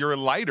you're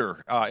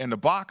lighter in the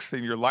box,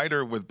 and you're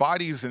lighter with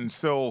bodies. And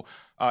so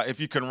if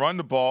you can run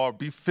the ball,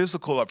 be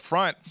physical up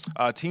front,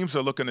 teams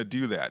are looking to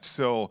do that.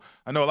 So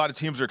I know a lot of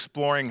teams are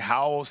exploring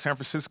how San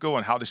Francisco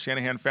and how the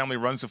Shanahan family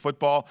runs the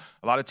football.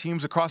 A lot of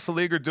teams across the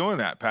league are doing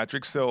that,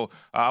 Patrick. So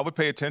I would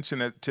pay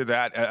attention to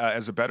that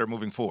as a better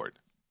moving forward.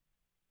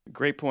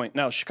 Great point.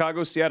 Now,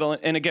 Chicago, Seattle,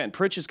 and again,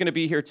 Pritch is going to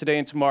be here today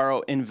and tomorrow.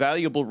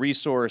 Invaluable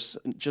resource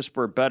just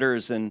for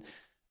bettors and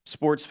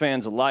sports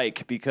fans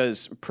alike,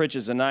 because Pritch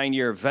is a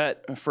 9-year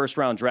vet,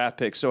 first-round draft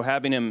pick. So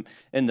having him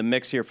in the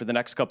mix here for the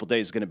next couple of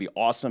days is going to be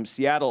awesome.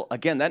 Seattle,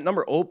 again, that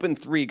number opened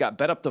 3, got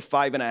bet up to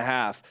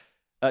 5.5.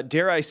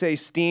 Dare I say,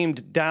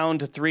 steamed down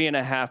to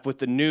 3.5 with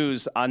the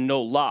news on no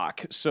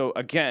lock. So,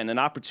 again, an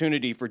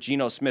opportunity for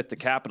Geno Smith to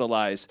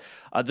capitalize.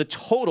 The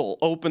total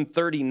opened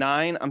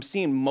 39. I'm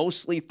seeing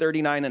mostly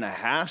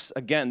 39.5.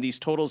 Again, these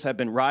totals have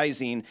been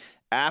rising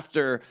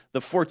after the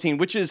 14,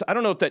 which is, I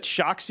don't know if that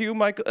shocks you,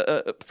 Mike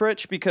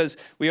Pritch, because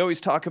we always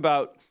talk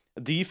about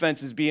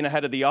defense is being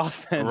ahead of the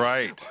offense.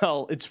 Right.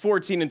 Well, it's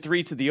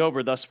 14-3 to the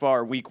over thus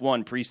far, week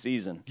 1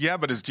 preseason. Yeah,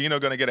 but is Geno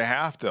going to get a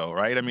half, though,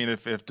 right? I mean,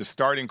 if the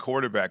starting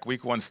quarterback,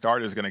 week 1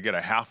 starter, is going to get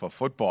a half of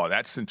football,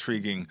 that's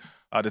intriguing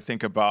to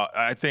think about.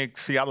 I think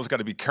Seattle's got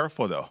to be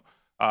careful, though.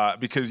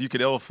 Because you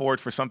could ill afford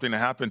for something to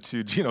happen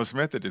to Geno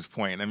Smith at this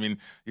point. I mean,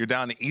 you're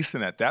down to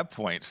Easton at that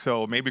point.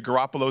 So maybe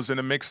Garoppolo's in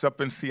the mix up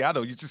in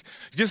Seattle. You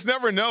just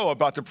never know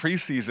about the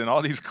preseason,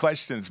 all these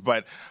questions.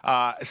 But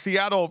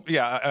Seattle,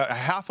 a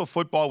half of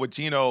football with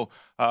Geno,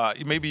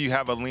 maybe you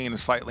have a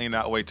slight lean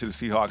that way to the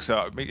Seahawks.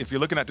 If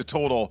you're looking at the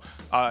total,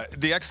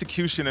 the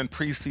execution in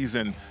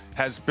preseason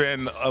has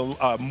been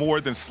more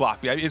than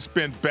sloppy. It's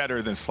been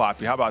better than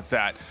sloppy. How about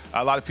that?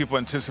 A lot of people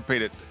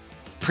anticipated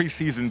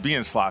preseason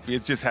being sloppy.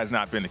 It just has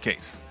not been the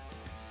case.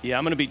 Yeah,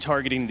 I'm going to be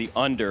targeting the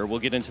under. We'll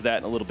get into that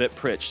in a little bit,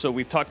 Pritch. So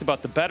we've talked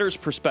about the bettor's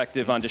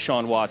perspective on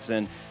Deshaun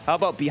Watson. How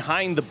about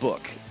behind the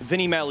book?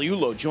 Vinny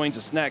Magliulo joins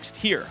us next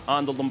here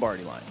on the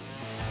Lombardi Line.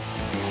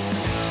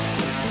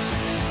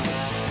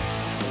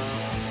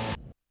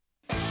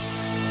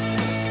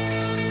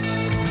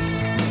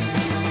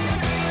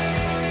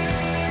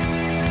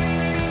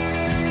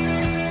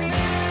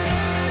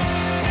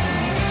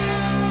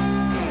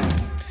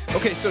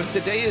 Okay, so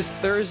today is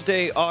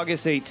Thursday,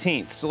 August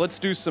 18th. So let's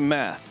do some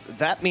math.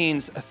 That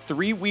means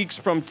 3 weeks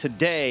from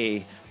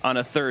today on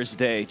a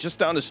Thursday, just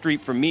down the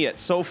street from me at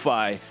SoFi,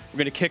 we're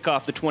going to kick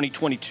off the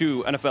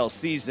 2022 NFL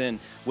season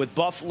with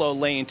Buffalo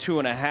laying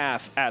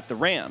 2.5 at the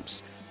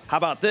Rams. How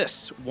about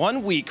this?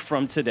 1 week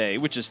from today,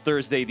 which is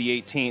Thursday the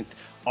 18th,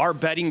 our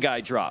betting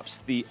guide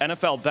drops, the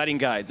NFL betting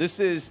guide. This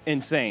is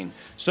insane.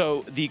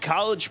 So the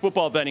college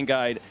football betting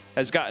guide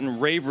has gotten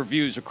rave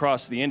reviews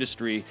across the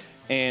industry.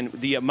 And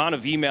the amount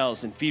of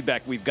emails and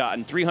feedback we've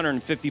gotten,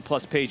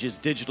 350-plus pages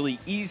digitally,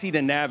 easy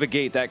to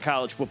navigate that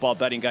college football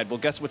betting guide. Well,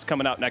 guess what's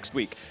coming out next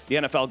week? The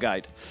NFL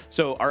guide.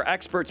 So our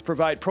experts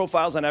provide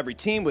profiles on every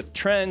team with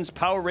trends,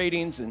 power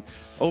ratings, and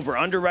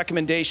over-under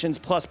recommendations,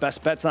 plus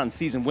best bets on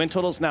season win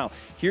totals. Now,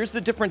 here's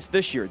the difference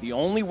this year. The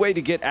only way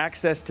to get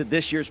access to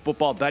this year's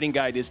football betting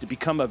guide is to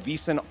become a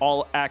VSiN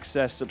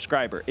All-Access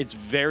subscriber. It's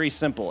very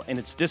simple, and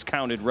it's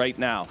discounted right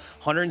now.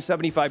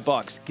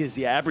 $175 gives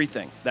you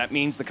everything. That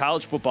means the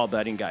college football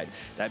betting guide.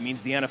 That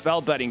means the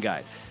NFL betting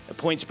guide. The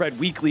point spread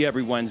weekly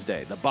every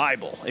Wednesday. The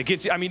Bible. It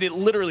gets you, it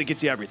literally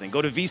gets you everything.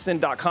 Go to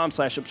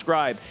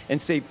vsin.com/subscribe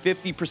and save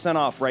 50%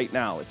 off right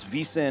now. It's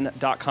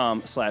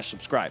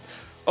vsin.com/subscribe.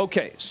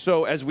 Okay,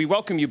 so as we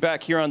welcome you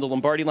back here on the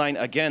Lombardi Line,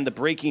 again, the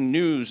breaking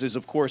news is,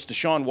 of course,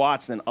 Deshaun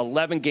Watson,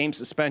 11-game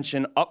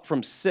suspension, up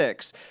from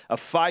 6, a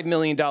 $5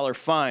 million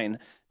fine.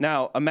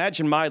 Now,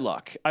 imagine my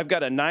luck. I've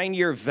got a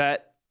 9-year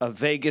vet, a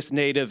Vegas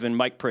native, and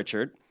Mike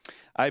Pritchard.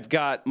 I've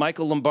got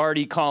Michael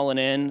Lombardi calling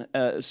in,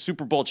 a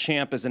Super Bowl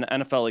champ as an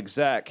NFL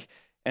exec.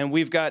 And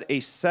we've got a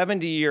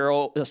 70-year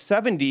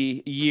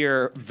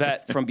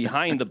vet from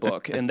behind the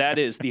book, and that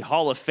is the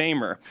Hall of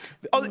Famer.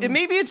 Oh,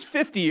 maybe it's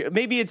 50,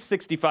 maybe it's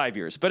 65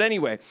 years. But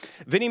anyway,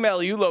 Vinny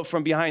Magliulo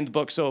from behind the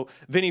book. So,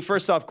 Vinny,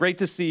 first off, great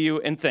to see you,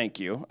 and thank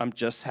you. I'm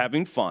just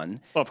having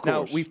fun. Of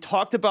course. Now, we've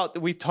talked about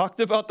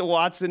the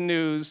Watson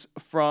news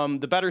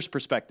from the bettor's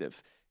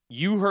perspective.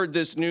 You heard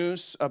this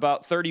news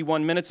about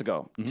 31 minutes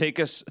ago. Mm-hmm. Take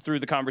us through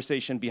the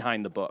conversation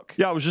behind the book.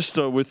 Yeah, I was just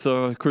with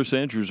Chris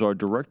Andrews, our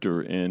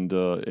director, and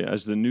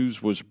as the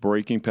news was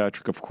breaking,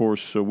 Patrick, of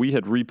course, we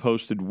had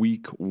reposted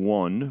week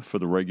 1 for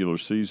the regular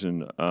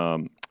season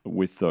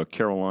with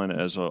Carolina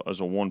as a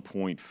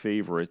 1-point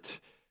favorite.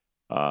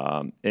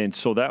 And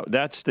so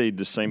that stayed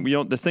the same. You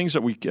know, the things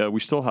that we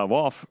still have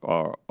off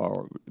are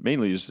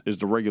mainly is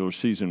the regular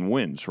season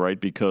wins, right?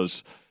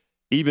 Because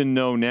even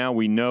though now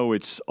we know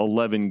it's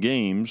 11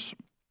 games,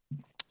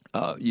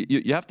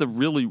 you have to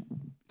really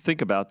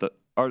think about that.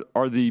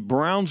 Are the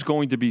Browns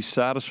going to be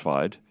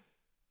satisfied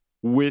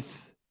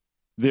with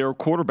their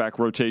quarterback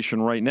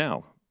rotation right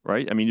now,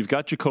 right? I mean, you've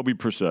got Jacoby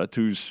Brissett,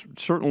 who's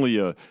certainly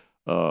a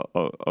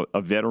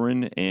a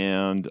veteran,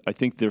 and I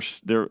think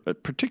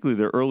particularly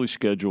their early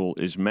schedule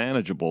is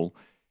manageable.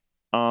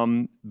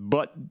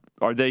 But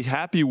are they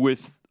happy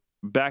with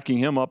backing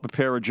him up a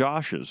pair of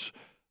Joshes,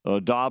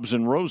 Dobbs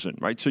and Rosen,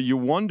 right? So you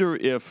wonder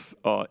if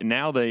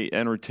now they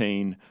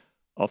entertain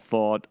a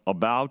thought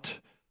about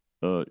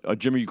a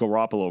Jimmy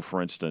Garoppolo,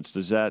 for instance.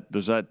 Do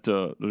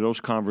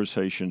those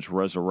conversations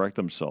resurrect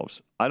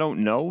themselves? I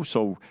don't know.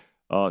 So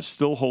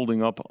still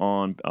holding up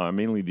on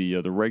mainly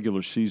the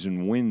regular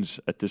season wins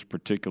at this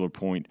particular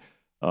point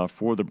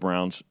for the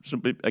Browns.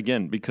 So,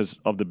 again, because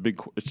of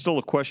it's still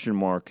a question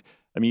mark.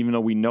 I mean, even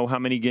though we know how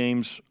many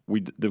games,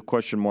 the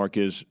question mark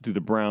is, do the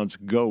Browns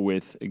go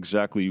with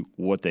exactly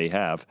what they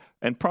have?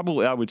 And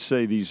probably, I would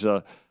say these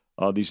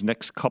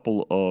next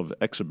couple of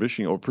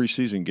exhibition or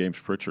preseason games,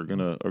 Pritch, are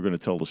gonna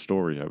tell the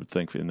story, I would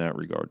think, in that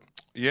regard.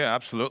 Yeah,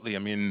 absolutely. I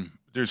mean,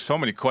 there's so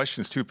many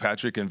questions too,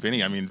 Patrick and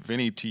Vinny. I mean,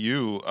 Vinny, to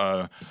you,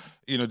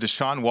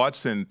 Deshaun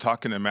Watson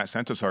talking to Matt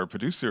Santos, our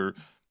producer.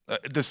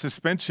 The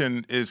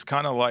suspension is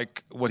kind of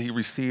like what he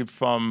received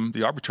from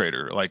the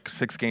arbitrator, like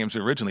 6 games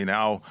originally.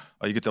 Now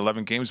you get to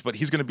 11 games, but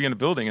he's going to be in the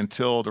building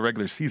until the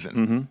regular season.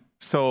 Mm-hmm.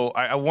 So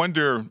I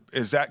wonder,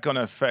 is that going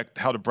to affect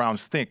how the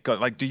Browns think?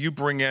 Like, do you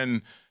bring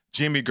in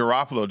Jimmy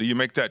Garoppolo? Do you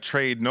make that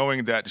trade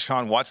knowing that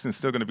Deshaun Watson is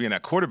still going to be in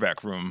that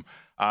quarterback room?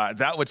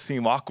 That would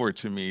seem awkward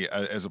to me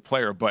as a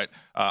player, but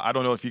I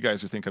don't know if you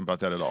guys are thinking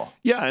about that at all.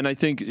 Yeah, and I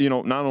think,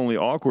 not only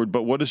awkward,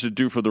 but what does it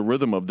do for the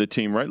rhythm of the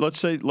team, right? Let's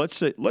say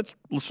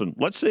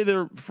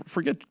they're,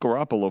 forget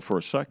Garoppolo for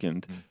a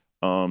second.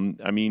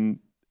 I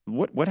mean,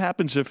 what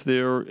happens if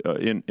they're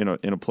in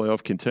a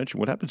playoff contention?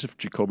 What happens if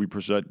Jacoby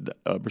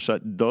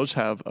Brissett does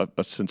have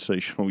a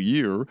sensational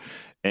year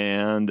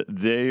and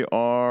they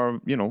are,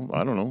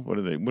 I don't know, what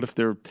are they? What if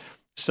they're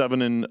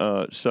 7 and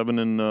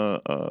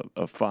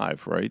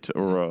 5, right?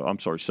 Or I'm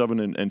sorry,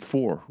 7 and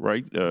 4,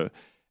 right?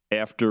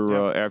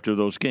 After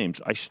those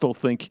games, I still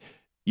think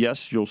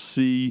yes, you'll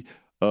see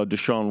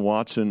Deshaun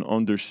Watson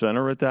under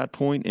center at that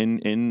point in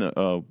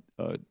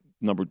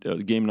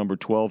game number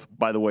 12.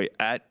 By the way,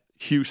 at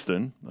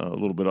Houston, a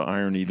little bit of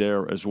irony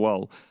there as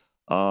well.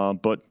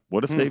 But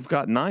what if they've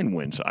got 9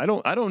 wins? I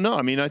don't know.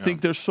 I mean, I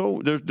think there's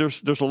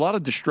a lot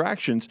of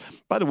distractions.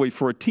 By the way,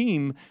 for a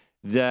team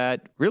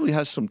that really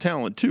has some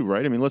talent too,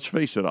 right? I mean, let's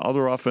face it,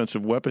 other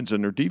offensive weapons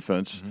in their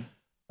defense.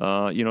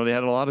 Mm-hmm. They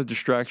had a lot of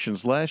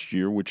distractions last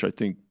year, which I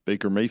think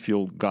Baker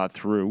Mayfield got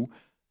through.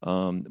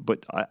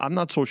 But I'm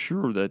not so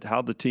sure that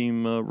how the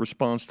team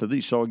responds to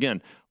these. So again,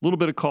 a little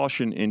bit of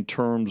caution in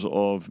terms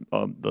of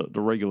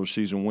the regular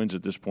season wins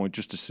at this point,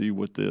 just to see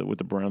what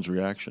the Browns'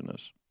 reaction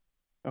is.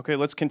 Okay,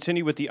 let's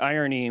continue with the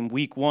irony in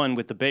Week 1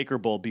 with the Baker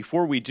Bowl.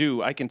 Before we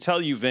do, I can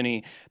tell you,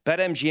 Vinny,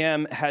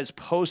 BetMGM has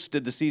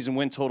posted the season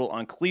win total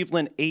on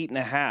Cleveland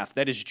 8.5.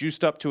 That is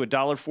juiced up to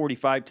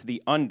 $1.45 to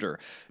the under.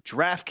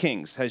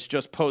 DraftKings has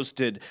just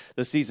posted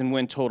the season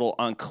win total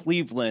on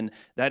Cleveland.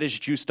 That is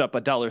juiced up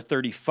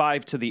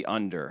 $1.35 to the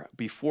under.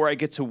 Before I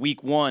get to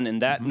Week 1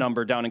 and that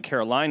number down in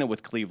Carolina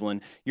with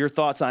Cleveland, your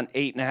thoughts on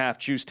 8.5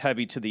 juiced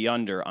heavy to the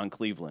under on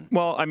Cleveland?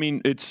 Well, I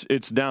mean, it's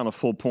down a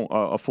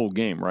full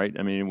game, right?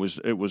 I mean,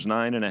 it was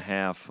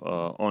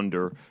 9.5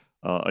 under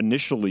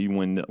initially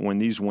when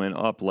these went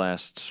up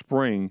last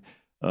spring.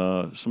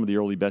 Some of the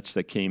early bets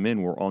that came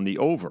in were on the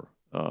over.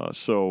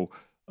 And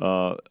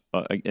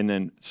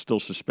then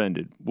still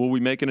suspended. Will we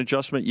make an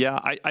adjustment? Yeah,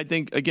 I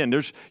think again,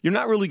 you're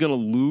not really going to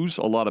lose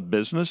a lot of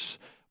business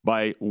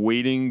by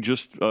waiting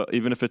just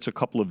even if it's a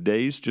couple of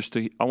days.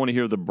 I want to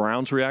hear the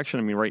Browns' reaction.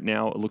 I mean, right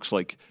now it looks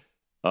like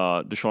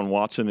Deshaun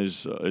Watson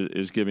is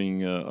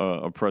giving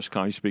a press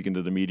conference, speaking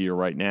to the media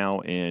right now,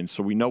 and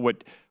so we know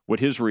what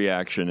his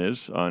reaction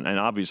is, and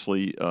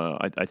obviously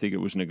I think it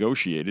was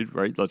negotiated,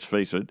 right? Let's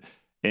face it,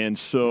 and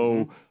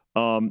so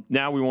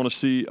now we want to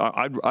see.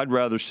 I'd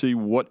rather see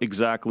what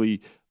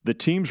exactly the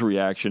team's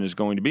reaction is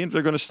going to be. And if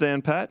they're going to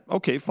stand pat,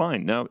 okay,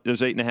 fine. Now, does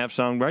 8.5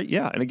 sound right?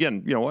 Yeah, and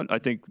again, you know what? I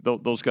think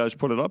those guys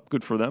put it up.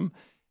 Good for them.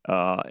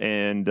 It's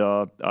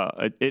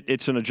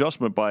an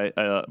adjustment by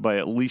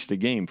at least a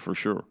game for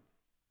sure.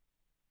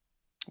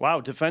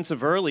 Wow,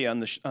 defensive early on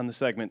the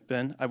segment,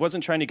 Ben. I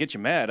wasn't trying to get you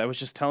mad. I was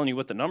just telling you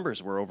what the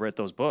numbers were over at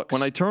those books.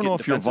 When I turn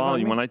off your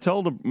volume, when I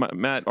tell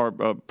Matt,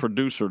 our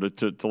producer,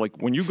 to like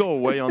when you go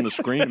away on the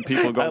screen and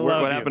people go,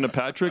 "What happened to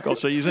Patrick?" I'll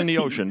say he's in the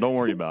ocean. Don't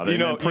worry about it.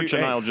 And Pritch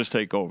and I'll just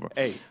take over.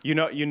 Hey, you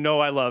know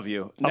I love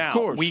you. Now, of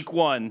course. Week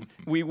one,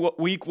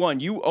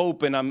 you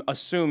open. I'm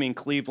assuming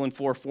Cleveland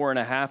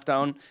 4.5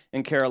 down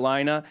in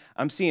Carolina.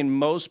 I'm seeing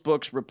most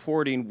books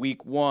reporting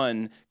Week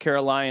 1,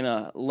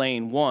 Carolina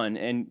lane 1,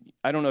 and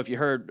I don't know if you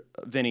heard,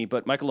 Vinny,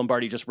 but Michael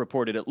Lombardi just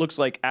reported it looks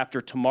like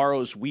after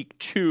tomorrow's Week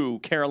 2,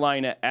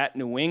 Carolina at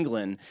New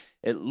England,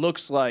 it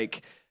looks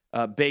like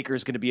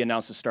Baker's going to be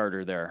announced a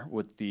starter there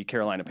with the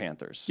Carolina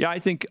Panthers. Yeah, I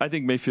think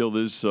Mayfield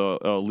is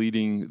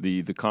leading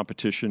the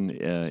competition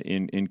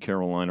in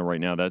Carolina right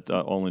now. That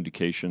all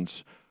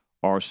indications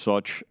are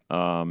such.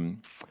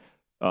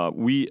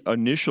 We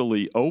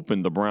initially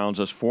opened the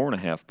Browns as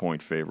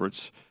 4.5-point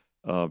favorites.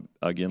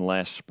 again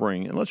last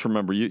spring. And let's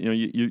remember,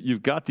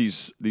 you've got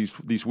these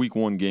week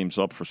one games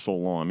up for so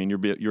long. I mean,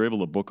 you're able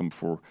to book them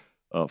for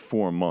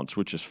 4 months,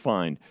 which is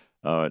fine.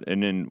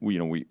 And then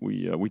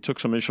we took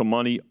some initial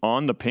money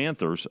on the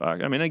Panthers.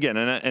 I mean, again,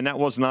 and that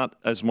was not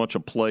as much a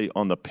play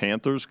on the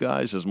Panthers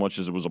guys as much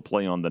as it was a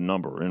play on the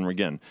number. And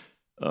again,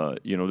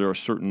 there are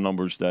certain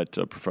numbers that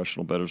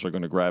professional bettors are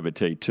going to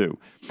gravitate to.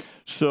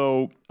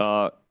 So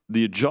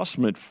the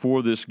adjustment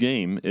for this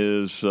game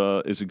is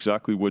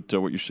exactly what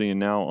you're seeing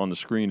now on the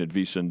screen at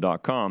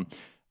vsin.com.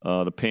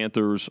 The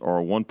Panthers are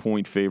a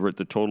 1-point favorite.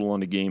 The total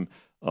on the game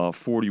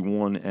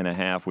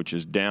 41.5, which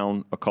is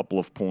down a couple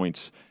of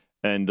points.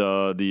 And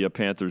the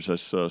Panthers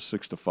has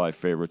 6-5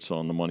 favorites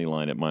on the money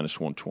line at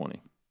 -120.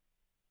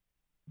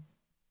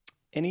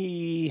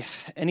 Any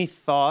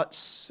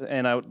thoughts?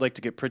 And I would like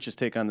to get Pritch's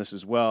take on this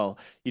as well.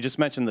 You just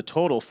mentioned the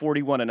total,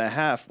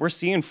 41.5. We're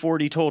seeing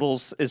 40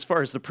 totals as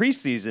far as the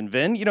preseason,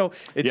 Vin.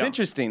 It's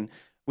interesting.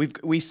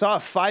 We saw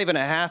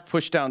 5.5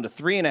 push down to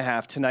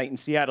 3.5 tonight in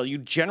Seattle. You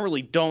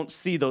generally don't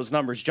see those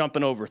numbers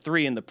jumping over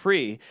 3 in the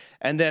pre.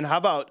 And then how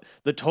about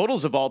the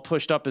totals have all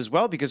pushed up as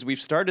well because we've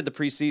started the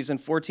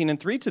preseason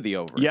 14-3 to the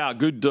over. Yeah,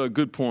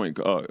 good point,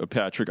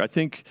 Patrick. I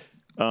think,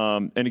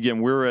 and again,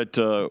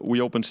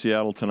 we opened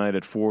Seattle tonight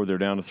at 4. They're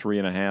down to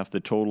 3.5. The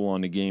total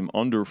on the game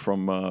under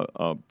from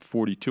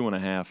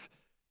 42.5.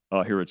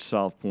 Here at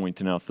South Point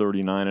to now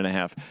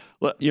 39.5.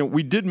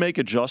 We did make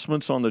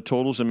adjustments on the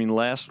totals. I mean,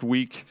 last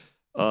week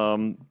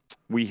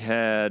we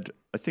had,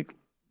 I think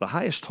the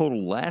highest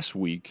total last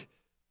week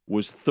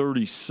was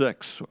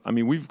 36. I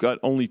mean, we've got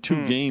only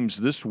 2 games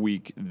this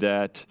week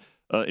that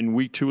in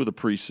week 2 of the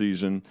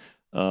preseason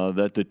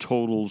that the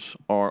totals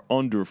are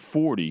under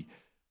 40.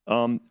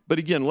 But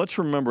again, let's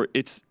remember,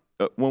 it's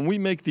when we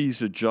make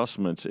these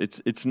adjustments,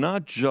 it's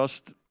not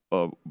just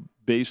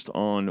based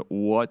on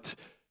what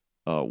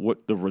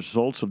the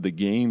results of the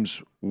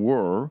games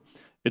were.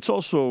 It's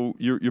also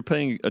you're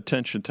paying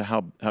attention to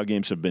how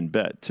games have been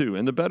bet too,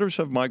 and the bettors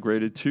have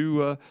migrated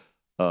to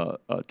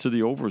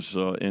the overs.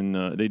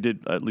 They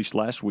did at least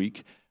last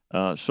week.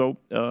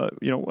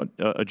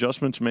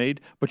 Adjustments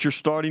made, but you're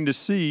starting to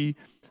see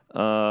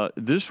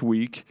this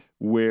week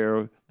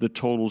where the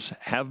totals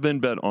have been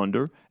bet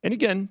under. And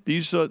again,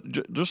 these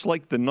just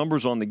like the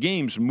numbers on the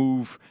games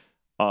move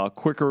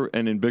quicker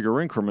and in bigger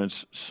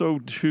increments, so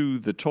do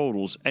the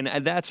totals, and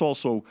that's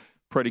also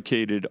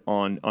predicated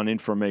on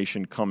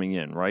information coming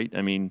in, right?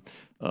 I mean,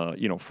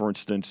 for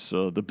instance,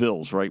 the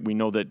Bills, right? We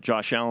know that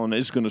Josh Allen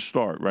is going to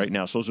start right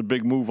now, so it's a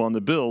big move on the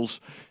Bills,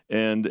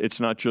 and it's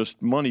not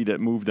just money that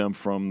moved them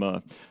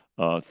from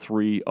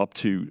 3 up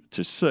to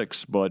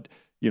 6, but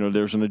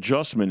there's an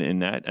adjustment in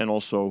that, and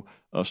also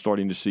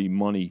starting to see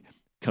money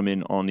come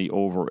in on the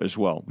over as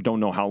well. We don't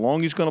know how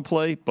long he's going to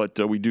play, but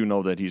we do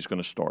know that he's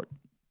going to start.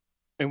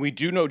 And we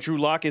do know Drew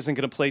Lock isn't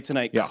going to play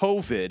tonight. Yeah.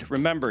 COVID.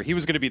 Remember, he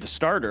was going to be the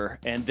starter,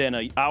 and then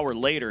an hour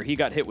later, he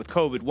got hit with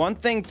COVID. One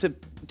thing to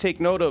take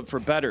note of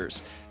for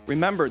bettors,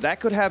 remember, that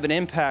could have an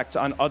impact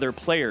on other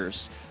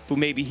players who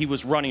maybe he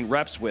was running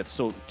reps with.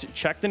 So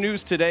check the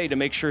news today to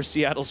make sure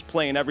Seattle's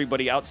playing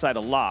everybody outside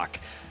of Lock.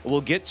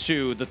 We'll get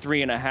to the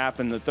 3.5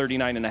 and the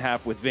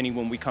 39.5 with Vinny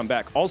when we come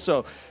back.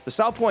 Also, the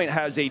South Point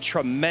has a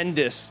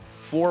tremendous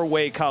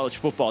 4-way college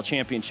football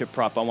championship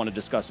prop I want to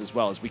discuss as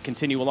well as we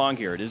continue along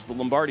here. It is the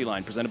Lombardi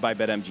line presented by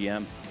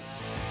BetMGM.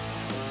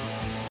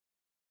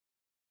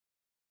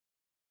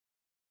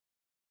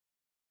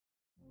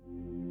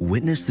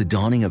 Witness the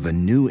dawning of a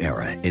new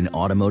era in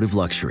automotive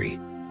luxury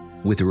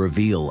with a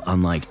reveal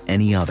unlike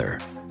any other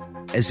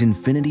as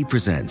Infiniti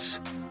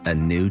presents a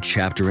new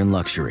chapter in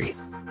luxury,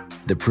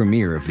 the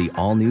premiere of the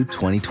all-new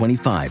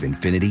 2025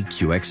 Infiniti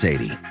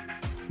QX80.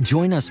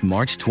 Join us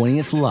March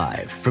 20th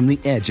live from the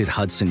Edge at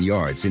Hudson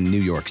Yards in New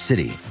York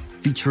City,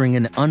 featuring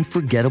an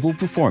unforgettable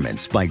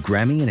performance by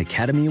Grammy and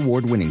Academy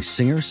Award-winning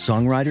singer,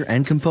 songwriter,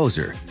 and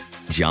composer,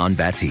 Jon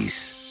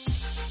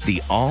Batiste.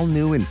 The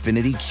all-new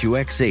Infiniti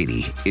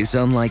QX80 is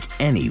unlike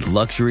any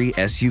luxury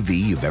SUV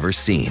you've ever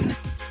seen.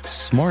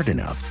 Smart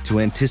enough to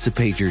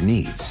anticipate your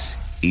needs,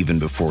 even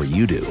before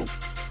you do.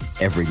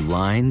 Every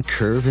line,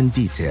 curve, and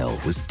detail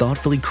was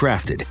thoughtfully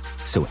crafted,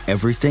 so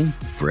everything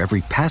for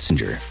every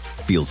passenger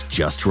feels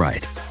just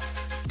right.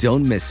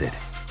 Don't miss it.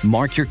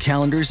 Mark your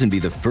calendars and be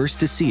the first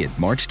to see it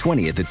March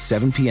 20th at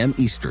 7 p.m.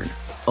 Eastern,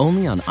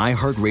 only on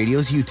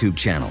iHeartRadio's YouTube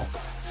channel.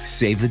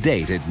 Save the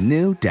date at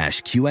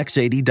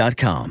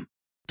new-QX80.com.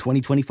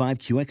 2025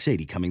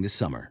 QX80 coming this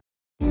summer.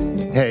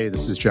 Hey,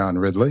 this is John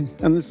Ridley.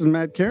 And this is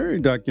Matt Carey,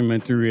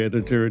 documentary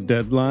editor at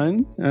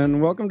Deadline.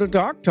 And welcome to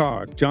Doc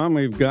Talk. John,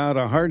 we've got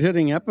a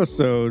hard-hitting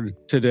episode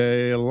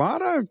today. A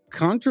lot of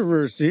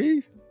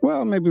controversy.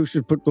 Well, maybe we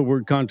should put the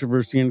word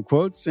controversy in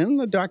quotes in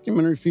the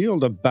documentary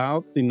field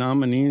about the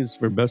nominees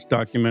for Best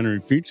Documentary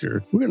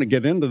Feature. We're going to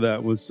get into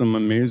that with some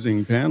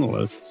amazing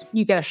panelists.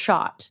 You get a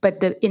shot,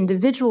 but the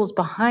individuals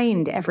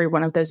behind every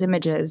one of those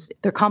images,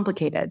 they're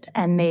complicated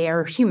and they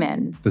are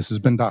human. This has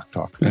been Doc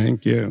Talk.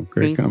 Thank you.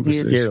 Great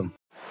conversation.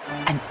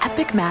 Thank you. An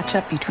epic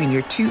matchup between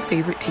your two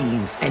favorite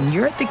teams, and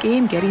you're at the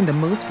game getting the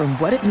most from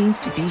what it means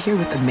to be here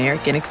with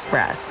American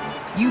Express.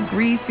 You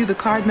breeze through the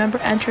card member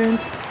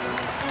entrance,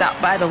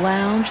 stop by the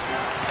lounge.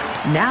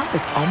 Now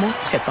it's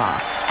almost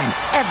tip-off, and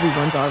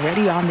everyone's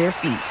already on their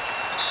feet.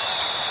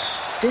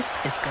 This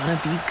is gonna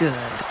be good.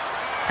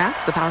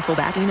 That's the powerful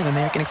backing of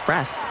American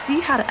Express. See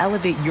how to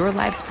elevate your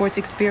live sports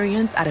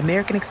experience at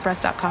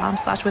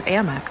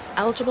americanexpress.com/withAmex.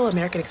 Eligible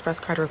American Express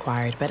card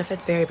required.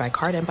 Benefits vary by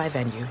card and by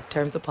venue.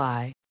 Terms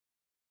apply.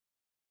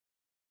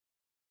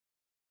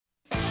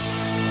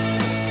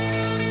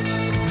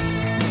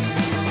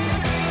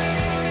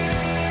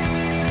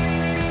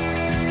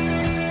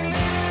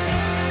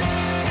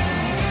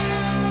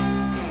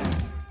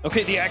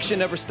 Okay, the action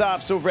never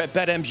stops over at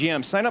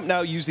BetMGM. Sign up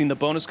now using the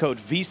bonus code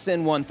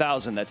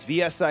VSIN1000. That's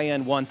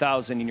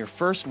VSIN1000, and your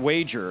first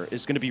wager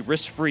is going to be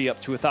risk-free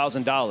up to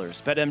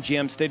 $1,000.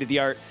 BetMGM's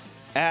state-of-the-art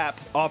app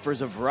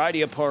offers a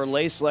variety of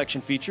parlay selection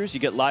features. You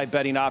get live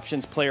betting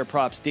options, player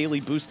props, daily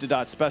boosted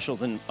odds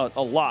specials, and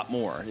a lot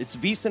more. It's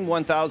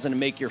VSIN1000 to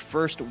make your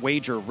first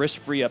wager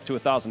risk-free up to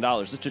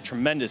 $1,000. It's a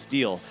tremendous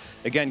deal.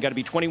 Again, got to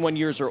be 21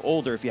 years or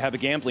older if you have a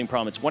gambling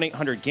problem. It's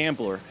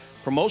 1-800-GAMBLER.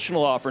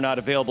 Promotional offer not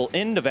available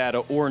in Nevada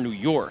or New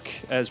York.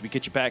 As we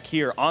get you back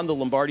here on the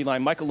Lombardi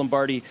line, Michael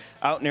Lombardi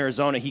out in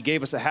Arizona. He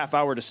gave us a half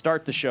hour to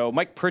start the show.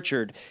 Mike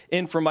Pritchard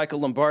in for Michael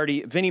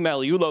Lombardi. Vinny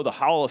Magliulo, the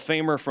Hall of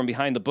Famer from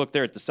behind the book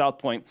there at the South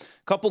Point.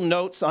 Couple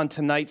notes on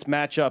tonight's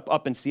matchup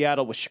up in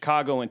Seattle with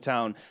Chicago in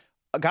town.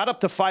 Got up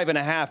to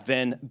 5.5,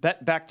 Vin.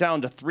 Bet back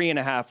down to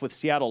 3.5 with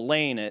Seattle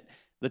laying it.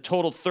 The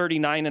total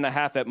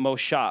 39.5 at most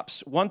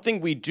shops. One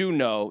thing we do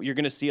know, you're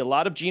going to see a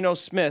lot of Geno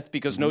Smith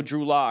because no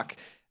Drew Lock.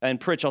 And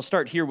Pritch, I'll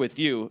start here with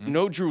you.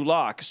 No Drew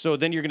Lock, so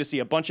then you're going to see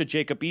a bunch of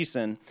Jacob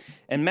Eason.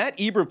 And Matt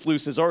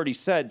Eberflus has already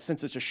said,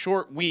 since it's a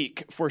short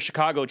week for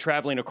Chicago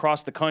traveling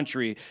across the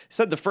country,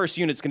 said the first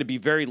unit's going to be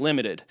very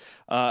limited,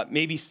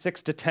 maybe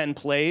 6 to 10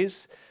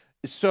 plays.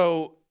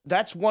 So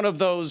that's one of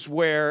those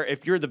where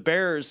if you're the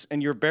Bears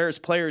and your Bears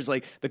players,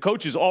 like the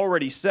coach has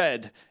already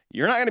said,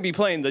 you're not going to be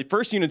playing. The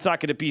first unit's not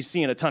going to be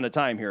seeing a ton of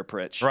time here,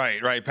 Pritch.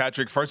 Right,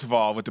 Patrick. First of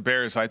all, with the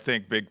Bears, I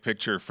think big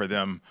picture for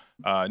them.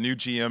 New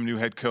GM, new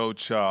head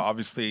coach.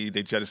 Obviously,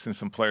 they jettisoned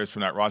some players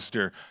from that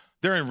roster.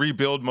 They're in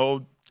rebuild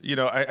mode. You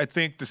know, I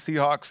think the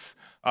Seahawks,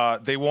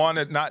 they want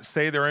to not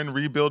say they're in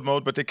rebuild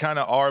mode, but they kind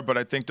of are. But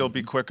I think they'll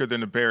be quicker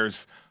than the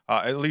Bears,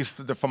 at least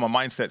from a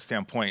mindset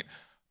standpoint.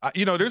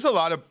 You know, there's a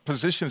lot of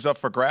positions up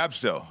for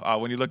grabs, though,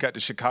 when you look at the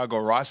Chicago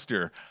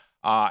roster.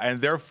 And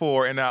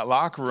therefore, in that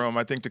locker room,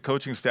 I think the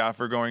coaching staff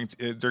they're going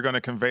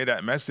to convey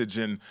that message,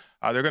 and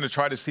they're going to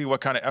try to see what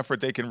kind of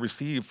effort they can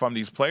receive from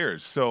these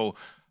players. So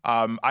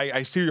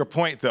I see your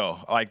point, though.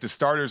 Like, the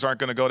starters aren't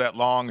going to go that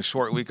long, a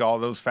short week, all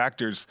those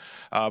factors.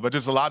 But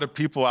there's a lot of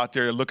people out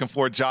there looking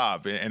for a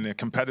job in a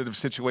competitive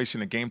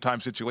situation, a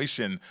game-time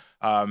situation.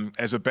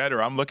 As a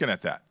bettor, I'm looking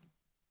at that.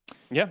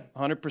 Yeah,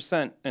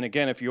 100%. And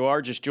again, if you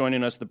are just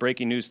joining us, the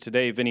breaking news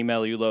today, Vinny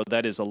Magliulo,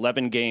 that is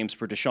 11 games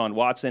for Deshaun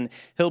Watson.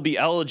 He'll be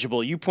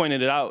eligible. You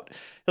pointed it out.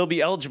 He'll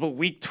be eligible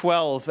week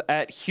 12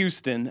 at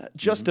Houston.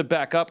 Just to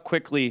back up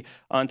quickly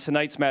on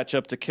tonight's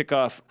matchup to kick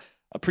off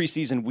a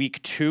preseason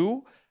week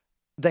 2,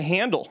 the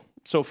handle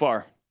so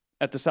far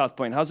at the South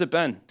Point. How's it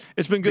been?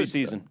 It's been good.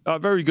 Season.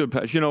 Very good,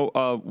 Pat. You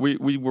know,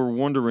 we were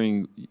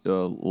wondering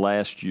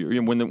last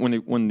year, when the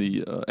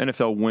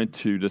NFL went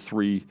to the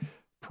 3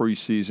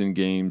 preseason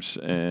games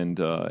and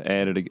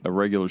added a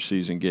regular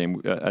season game.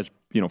 As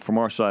you know, from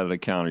our side of the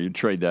counter, you'd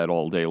trade that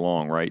all day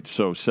long, right?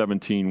 So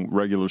 17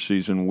 regular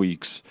season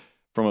weeks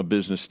from a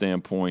business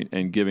standpoint,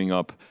 and giving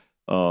up,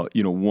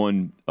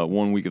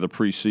 one week of the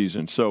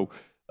preseason. So,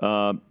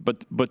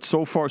 but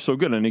so far so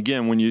good. And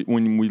again,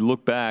 when we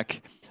look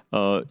back,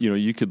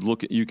 you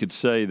could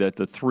say that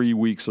the 3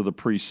 weeks of the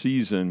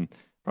preseason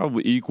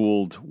probably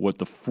equaled what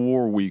the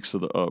 4 weeks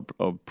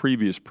of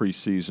previous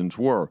preseasons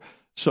were.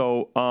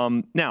 So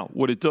now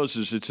what it does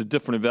is it's a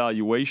different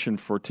evaluation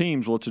for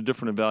teams. Well, it's a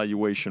different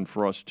evaluation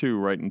for us too,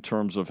 right, in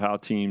terms of how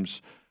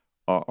teams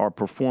are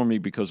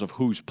performing because of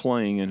who's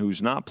playing and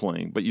who's not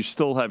playing. But you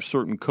still have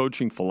certain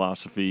coaching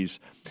philosophies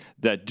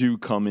that do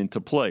come into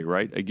play,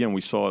 right? Again,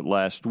 we saw it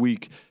last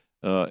week,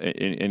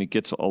 and it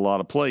gets a lot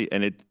of play,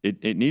 and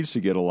it needs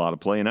to get a lot of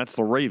play, and that's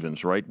the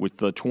Ravens, right, with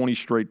the 20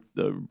 straight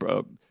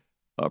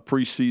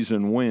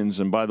preseason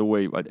wins, and by the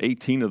way,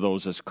 18 of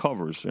those as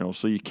covers.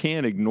 So you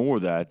can't ignore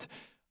that.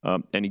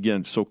 And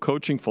again, so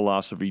coaching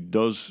philosophy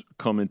does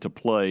come into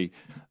play,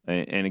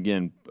 and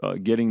again,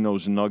 getting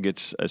those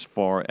nuggets as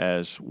far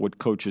as what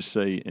coaches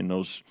say in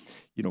those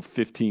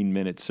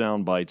 15-minute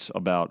sound bites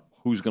about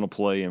who's going to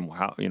play and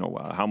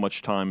how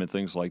much time and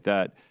things like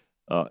that.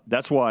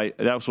 That's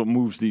what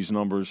moves these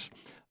numbers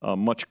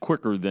much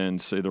quicker than,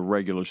 say, the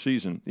regular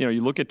season.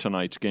 You look at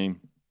tonight's game.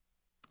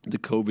 The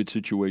COVID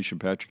situation,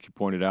 Patrick, you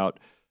pointed out,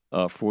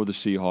 for the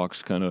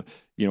Seahawks kind of,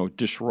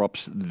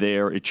 disrupts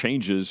it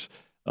changes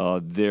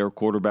their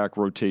quarterback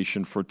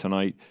rotation for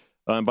tonight.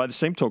 And by the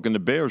same token, the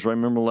Bears, I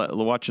remember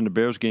watching the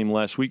Bears game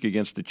last week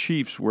against the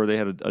Chiefs where they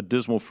had a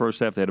dismal first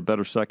half. They had a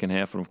better second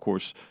half. And, of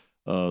course,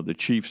 the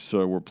Chiefs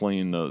were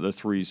playing the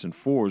 3s and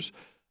 4s.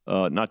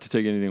 Not to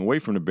take anything away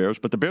from the Bears,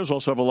 but the Bears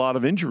also have a lot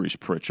of injuries,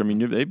 Pritch. I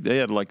mean, they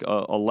had like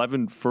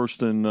 11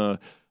 first and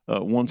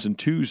 1s and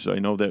 2s. I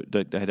know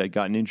that had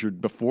gotten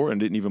injured before and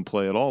didn't even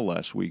play at all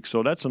last week.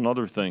 So that's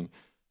another thing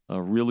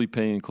really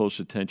paying close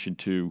attention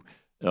to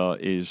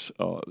is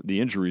the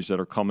injuries that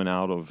are coming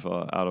out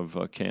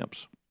of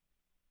camps.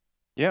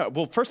 Yeah,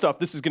 well, first off,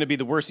 this is going to be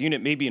the worst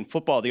unit maybe in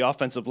football, the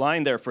offensive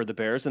line there for the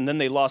Bears. And then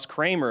they lost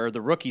Kramer,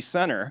 the rookie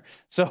center.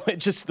 So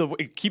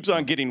it keeps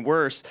on getting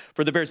worse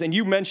for the Bears. And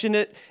you mentioned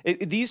it.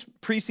 These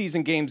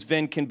preseason games,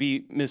 Vin, can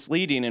be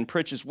misleading, and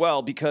Pritch as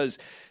well, because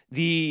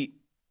the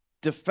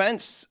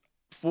defense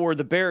for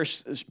the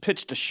Bears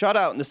pitched a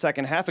shutout in the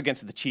second half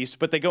against the Chiefs,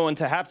 but they go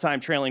into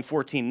halftime trailing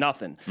 14-0.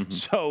 Mm-hmm.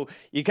 So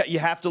you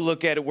have to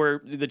look at it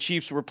where the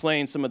Chiefs were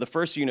playing some of the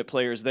first unit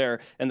players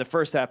there in the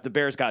first half. The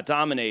Bears got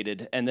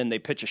dominated, and then they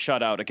pitch a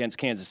shutout against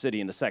Kansas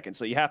City in the second.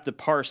 So you have to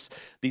parse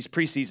these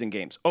preseason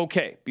games.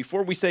 Okay,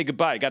 before we say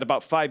goodbye, got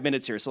about 5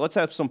 minutes here, so let's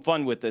have some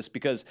fun with this,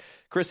 because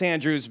Chris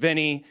Andrews,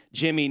 Vinny,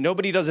 Jimmy,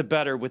 nobody does it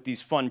better with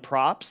these fun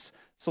props.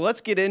 So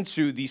let's get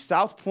into the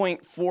South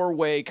Point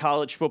four-way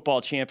college football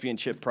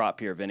championship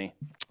prop here, Vinny.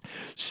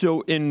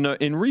 So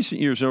in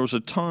recent years, there was a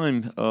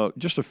time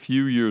just a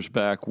few years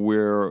back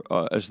where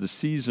as the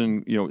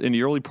season, in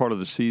the early part of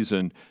the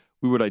season,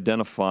 we would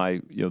identify,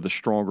 the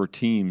stronger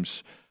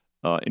teams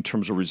in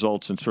terms of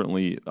results and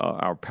certainly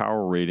our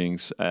power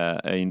ratings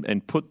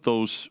and put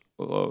those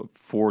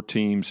 4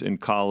 teams in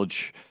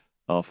college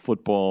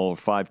football,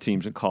 5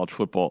 teams in college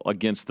football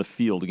against the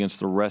field, against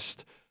the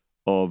rest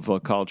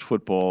of college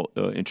football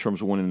in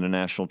terms of winning the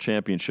national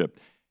championship.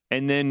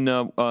 And then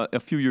a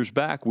few years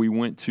back, we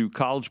went to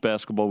college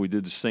basketball. We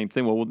did the same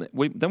thing.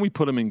 Then we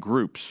put them in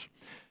groups.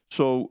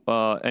 So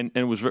and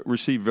it was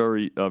received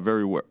very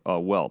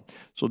well.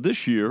 So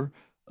this year,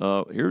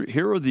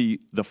 here are the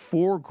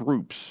 4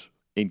 groups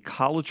in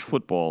college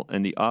football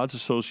and the odds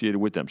associated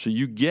with them. So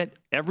you get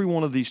every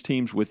one of these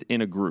teams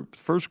within a group.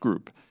 First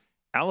group,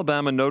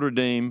 Alabama, Notre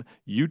Dame,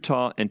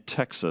 Utah, and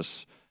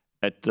Texas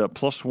at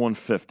plus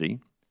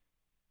 150.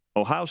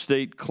 Ohio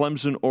State,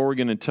 Clemson,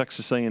 Oregon, and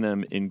Texas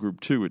A&M in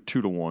Group 2 at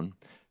 2-1.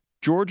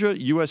 Georgia,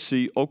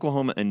 USC,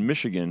 Oklahoma, and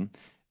Michigan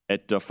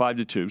at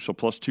 5-2, so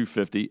plus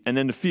 250. And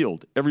then the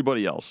field,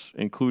 everybody else,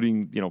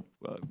 including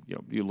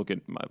you look at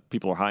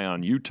people are high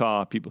on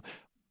Utah,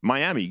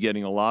 Miami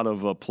getting a lot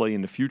of play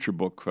in the future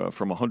book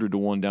from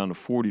 100-1 down to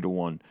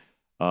 40-1.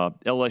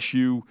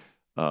 LSU,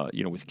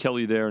 with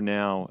Kelly there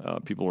now,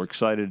 people are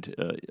excited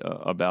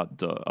about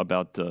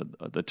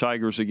the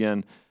Tigers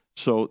again.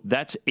 So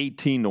that's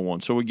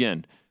 18-1. So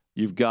again,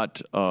 you've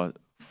got 3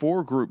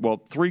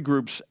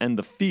 groups and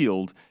the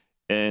field,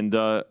 and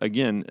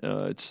again,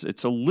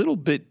 it's a little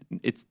bit.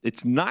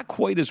 It's not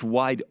quite as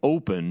wide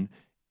open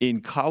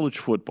in college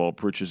football,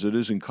 Pritch, as it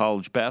is in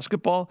college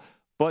basketball.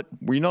 But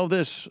we know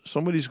this: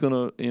 somebody's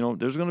gonna,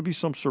 there's gonna be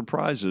some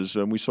surprises,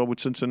 and we saw what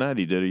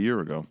Cincinnati did a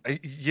year ago.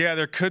 Yeah,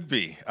 there could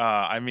be.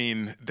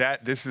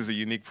 This is a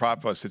unique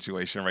prop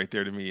situation right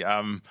there to me.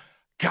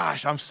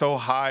 Gosh, I'm so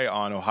high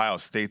on Ohio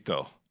State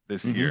though.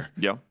 This year.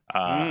 Yeah.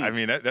 I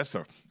mean,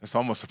 that's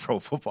almost a pro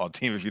football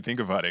team if you think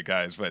about it,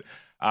 guys. But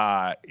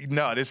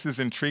no, this is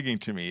intriguing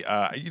to me.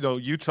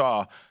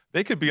 Utah,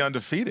 they could be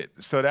undefeated.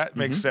 So that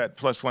makes that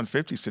plus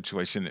 150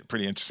 situation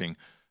pretty interesting.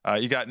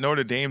 You got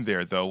Notre Dame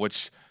there, though,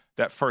 which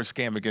that first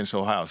game against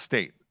Ohio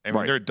State. I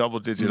mean, they're a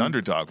double-digit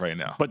underdog right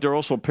now. But they're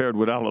also paired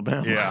with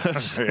Alabama. Yeah,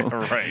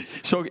 right.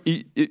 So,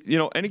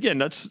 and again,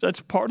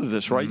 that's part of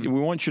this, right? We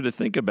want you to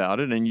think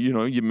about it. And,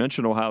 you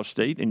mentioned Ohio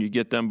State, and you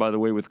get them, by the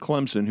way, with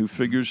Clemson, who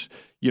figures,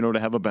 to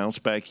have a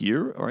bounce-back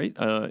year, right,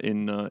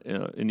 in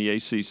the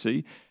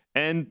ACC.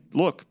 And,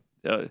 look,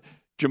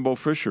 Jimbo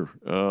Fisher,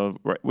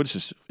 right? What is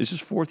this? Is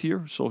his 4th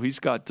year? So he's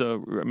got,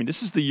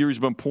 this is the year he's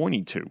been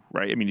pointing to,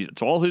 right? I mean,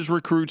 it's all his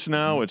recruits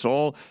now. It's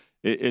all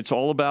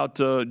about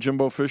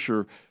Jimbo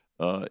Fisher.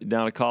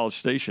 Down at College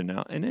Station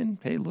now. And then,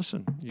 hey,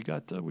 listen, you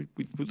got we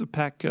put the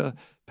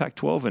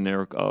Pac-12 in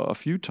there a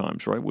few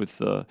times, right? With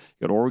you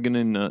got Oregon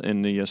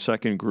in the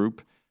second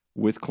group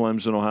with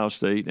Clemson, Ohio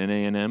State, and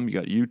A&M. You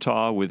got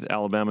Utah with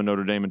Alabama,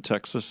 Notre Dame, and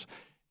Texas.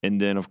 And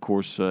then, of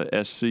course,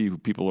 SC, who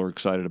people are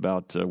excited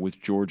about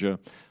with Georgia,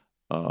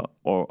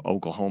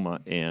 Oklahoma,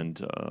 and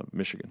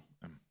Michigan.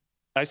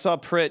 I saw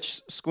Pritch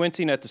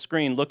squinting at the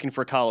screen looking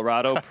for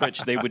Colorado.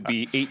 Pritch, they would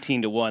be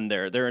 18-1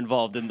 there. They're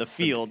involved in the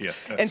field.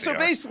 Yes, and so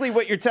basically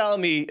what you're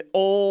telling me,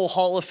 old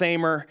Hall of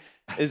Famer,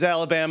 is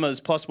Alabama's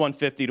plus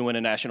 150 to win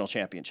a national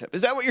championship.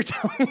 Is that what you're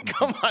telling me?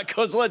 Come on,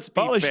 because let's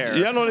be fair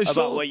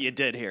about what you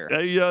did here.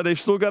 They've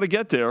still got to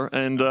get there.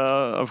 And,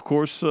 of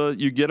course,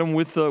 you get them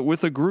with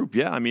a group.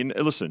 Yeah, I mean,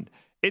 listen.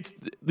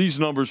 These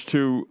numbers,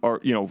 too, are,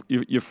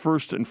 you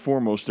first and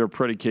foremost, they're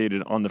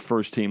predicated on the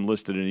first team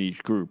listed in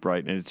each group,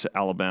 right? And it's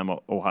Alabama,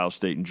 Ohio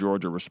State, and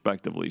Georgia,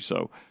 respectively.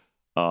 So,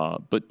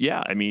 but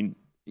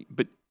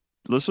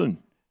listen,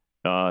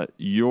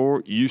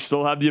 you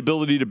still have the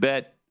ability to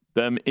bet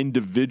them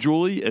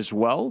individually as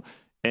well.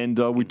 And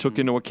we took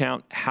into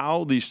account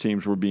how these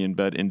teams were being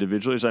bet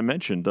individually. As I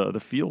mentioned, the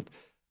field.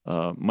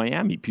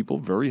 Miami, people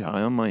very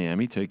high on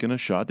Miami taking a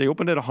shot. They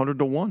opened at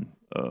 100-1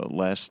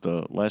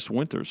 last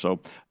winter. So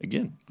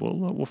again,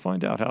 we'll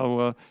find out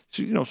how.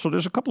 So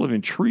there's a couple of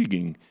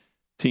intriguing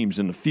teams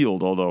in the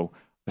field, although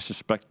I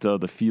suspect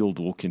the field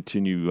will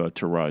continue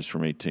to rise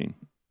from 18.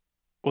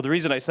 Well, the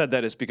reason I said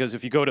that is because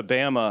if you go to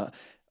Bama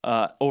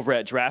over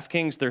at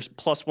DraftKings, there's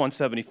plus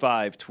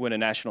 175 to win a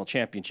national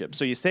championship.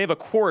 So you save a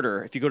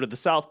quarter if you go to the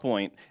South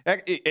Point,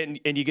 and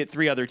you get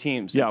three other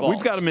teams. Yeah, involved.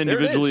 We've got them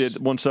individually at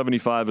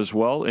 175 as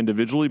well,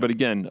 individually. But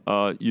again,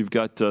 you've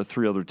got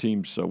three other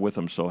teams with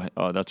them, so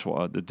that's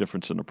why the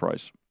difference in the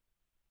price.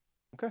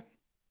 Okay.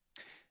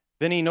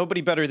 Vinny, nobody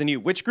better than you.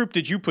 Which group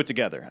did you put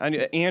together?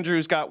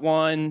 Andrew's got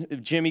one.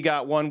 Jimmy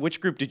got one. Which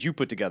group did you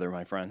put together,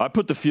 my friend? I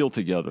put the field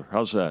together.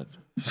 How's that?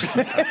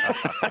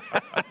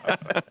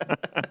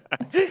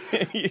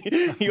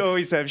 You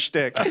always have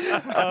shtick.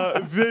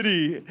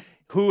 Vinny,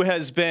 who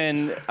has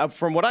been,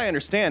 from what I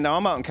understand, now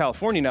I'm out in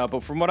California now,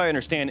 but from what I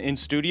understand in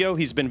studio,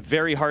 he's been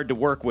very hard to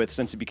work with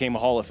since he became a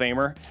Hall of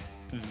Famer.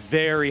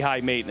 Very high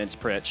maintenance,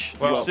 Pritch.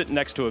 You're sitting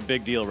next to a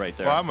big deal right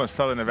there. Well, I'm a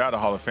Southern Nevada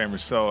Hall of Famer,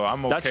 so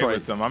I'm okay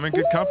with them. I'm in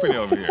good company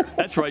over here.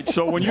 That's right.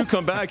 So when you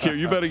come back here,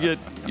 you better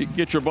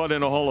get your butt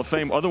in a Hall of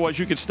Fame. Otherwise,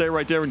 you could stay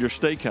right there in your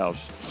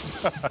steakhouse.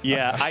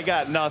 Yeah, I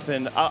got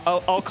nothing.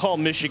 I'll call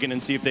Michigan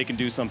and see if they can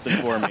do something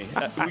for me.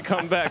 We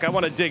come back. I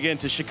want to dig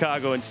into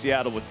Chicago and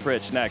Seattle with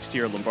Pritch next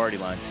here at Lombardi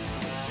Line.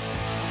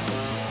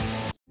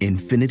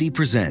 Infiniti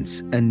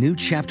presents a new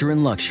chapter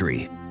in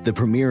luxury, the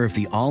premiere of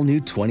the all-new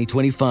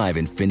 2025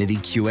 Infiniti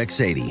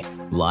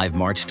QX80, live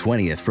March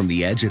 20th from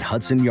the Edge at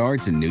Hudson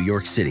Yards in New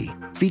York City,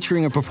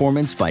 featuring a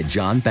performance by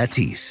John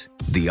Batiste.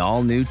 The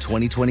all-new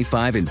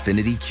 2025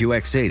 Infiniti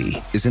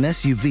QX80 is an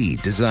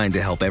SUV designed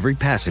to help every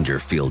passenger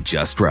feel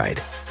just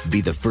right. Be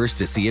the first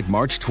to see it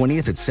March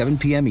 20th at 7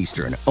 p.m.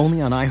 Eastern,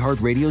 only on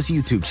iHeartRadio's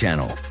YouTube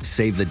channel.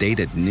 Save the date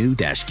at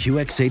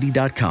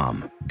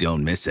new-QX80.com.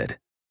 Don't miss it.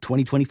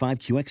 2025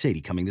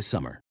 QX80 coming this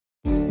summer.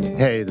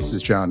 Hey, this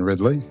is John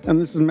Ridley. And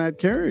this is Matt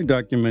Carey,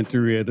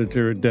 documentary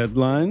editor at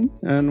Deadline.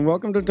 And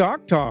welcome to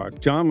Talk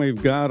Talk. John,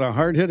 we've got a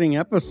hard-hitting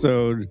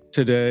episode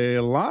today.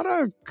 A lot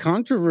of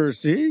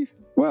controversy.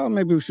 Well,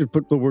 maybe we should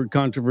put the word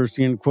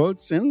controversy in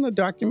quotes in the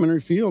documentary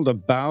field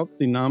about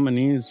the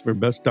nominees for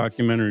Best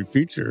Documentary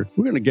Feature.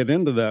 We're going to get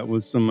into that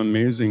with some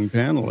amazing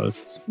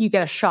panelists. You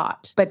get a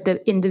shot, but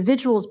the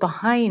individuals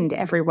behind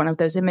every one of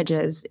those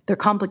images, they're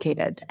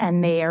complicated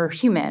and they are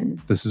human.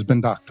 This has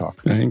been Doc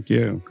Talk. Thank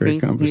you.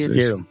 Great conversation.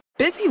 You.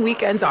 Busy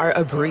weekends are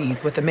a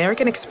breeze with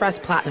American Express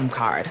Platinum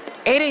Card.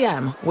 8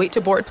 a.m., wait to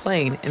board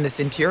plane in the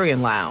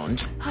Centurion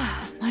Lounge.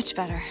 Much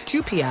better.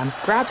 2 p.m.,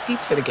 grab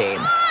seats for the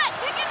game.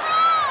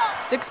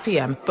 6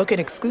 p.m., book an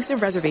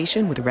exclusive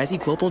reservation with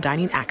Resi Global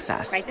Dining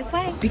Access. Right this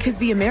way. Because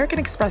the American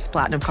Express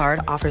Platinum Card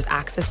offers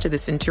access to the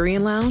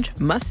Centurion Lounge,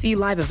 must-see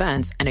live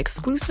events, and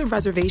exclusive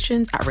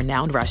reservations at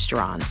renowned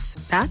restaurants.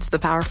 That's the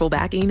powerful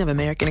backing of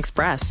American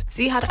Express.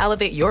 See how to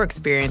elevate your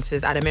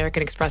experiences at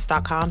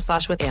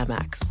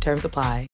americanexpress.com/withAmex. Terms apply.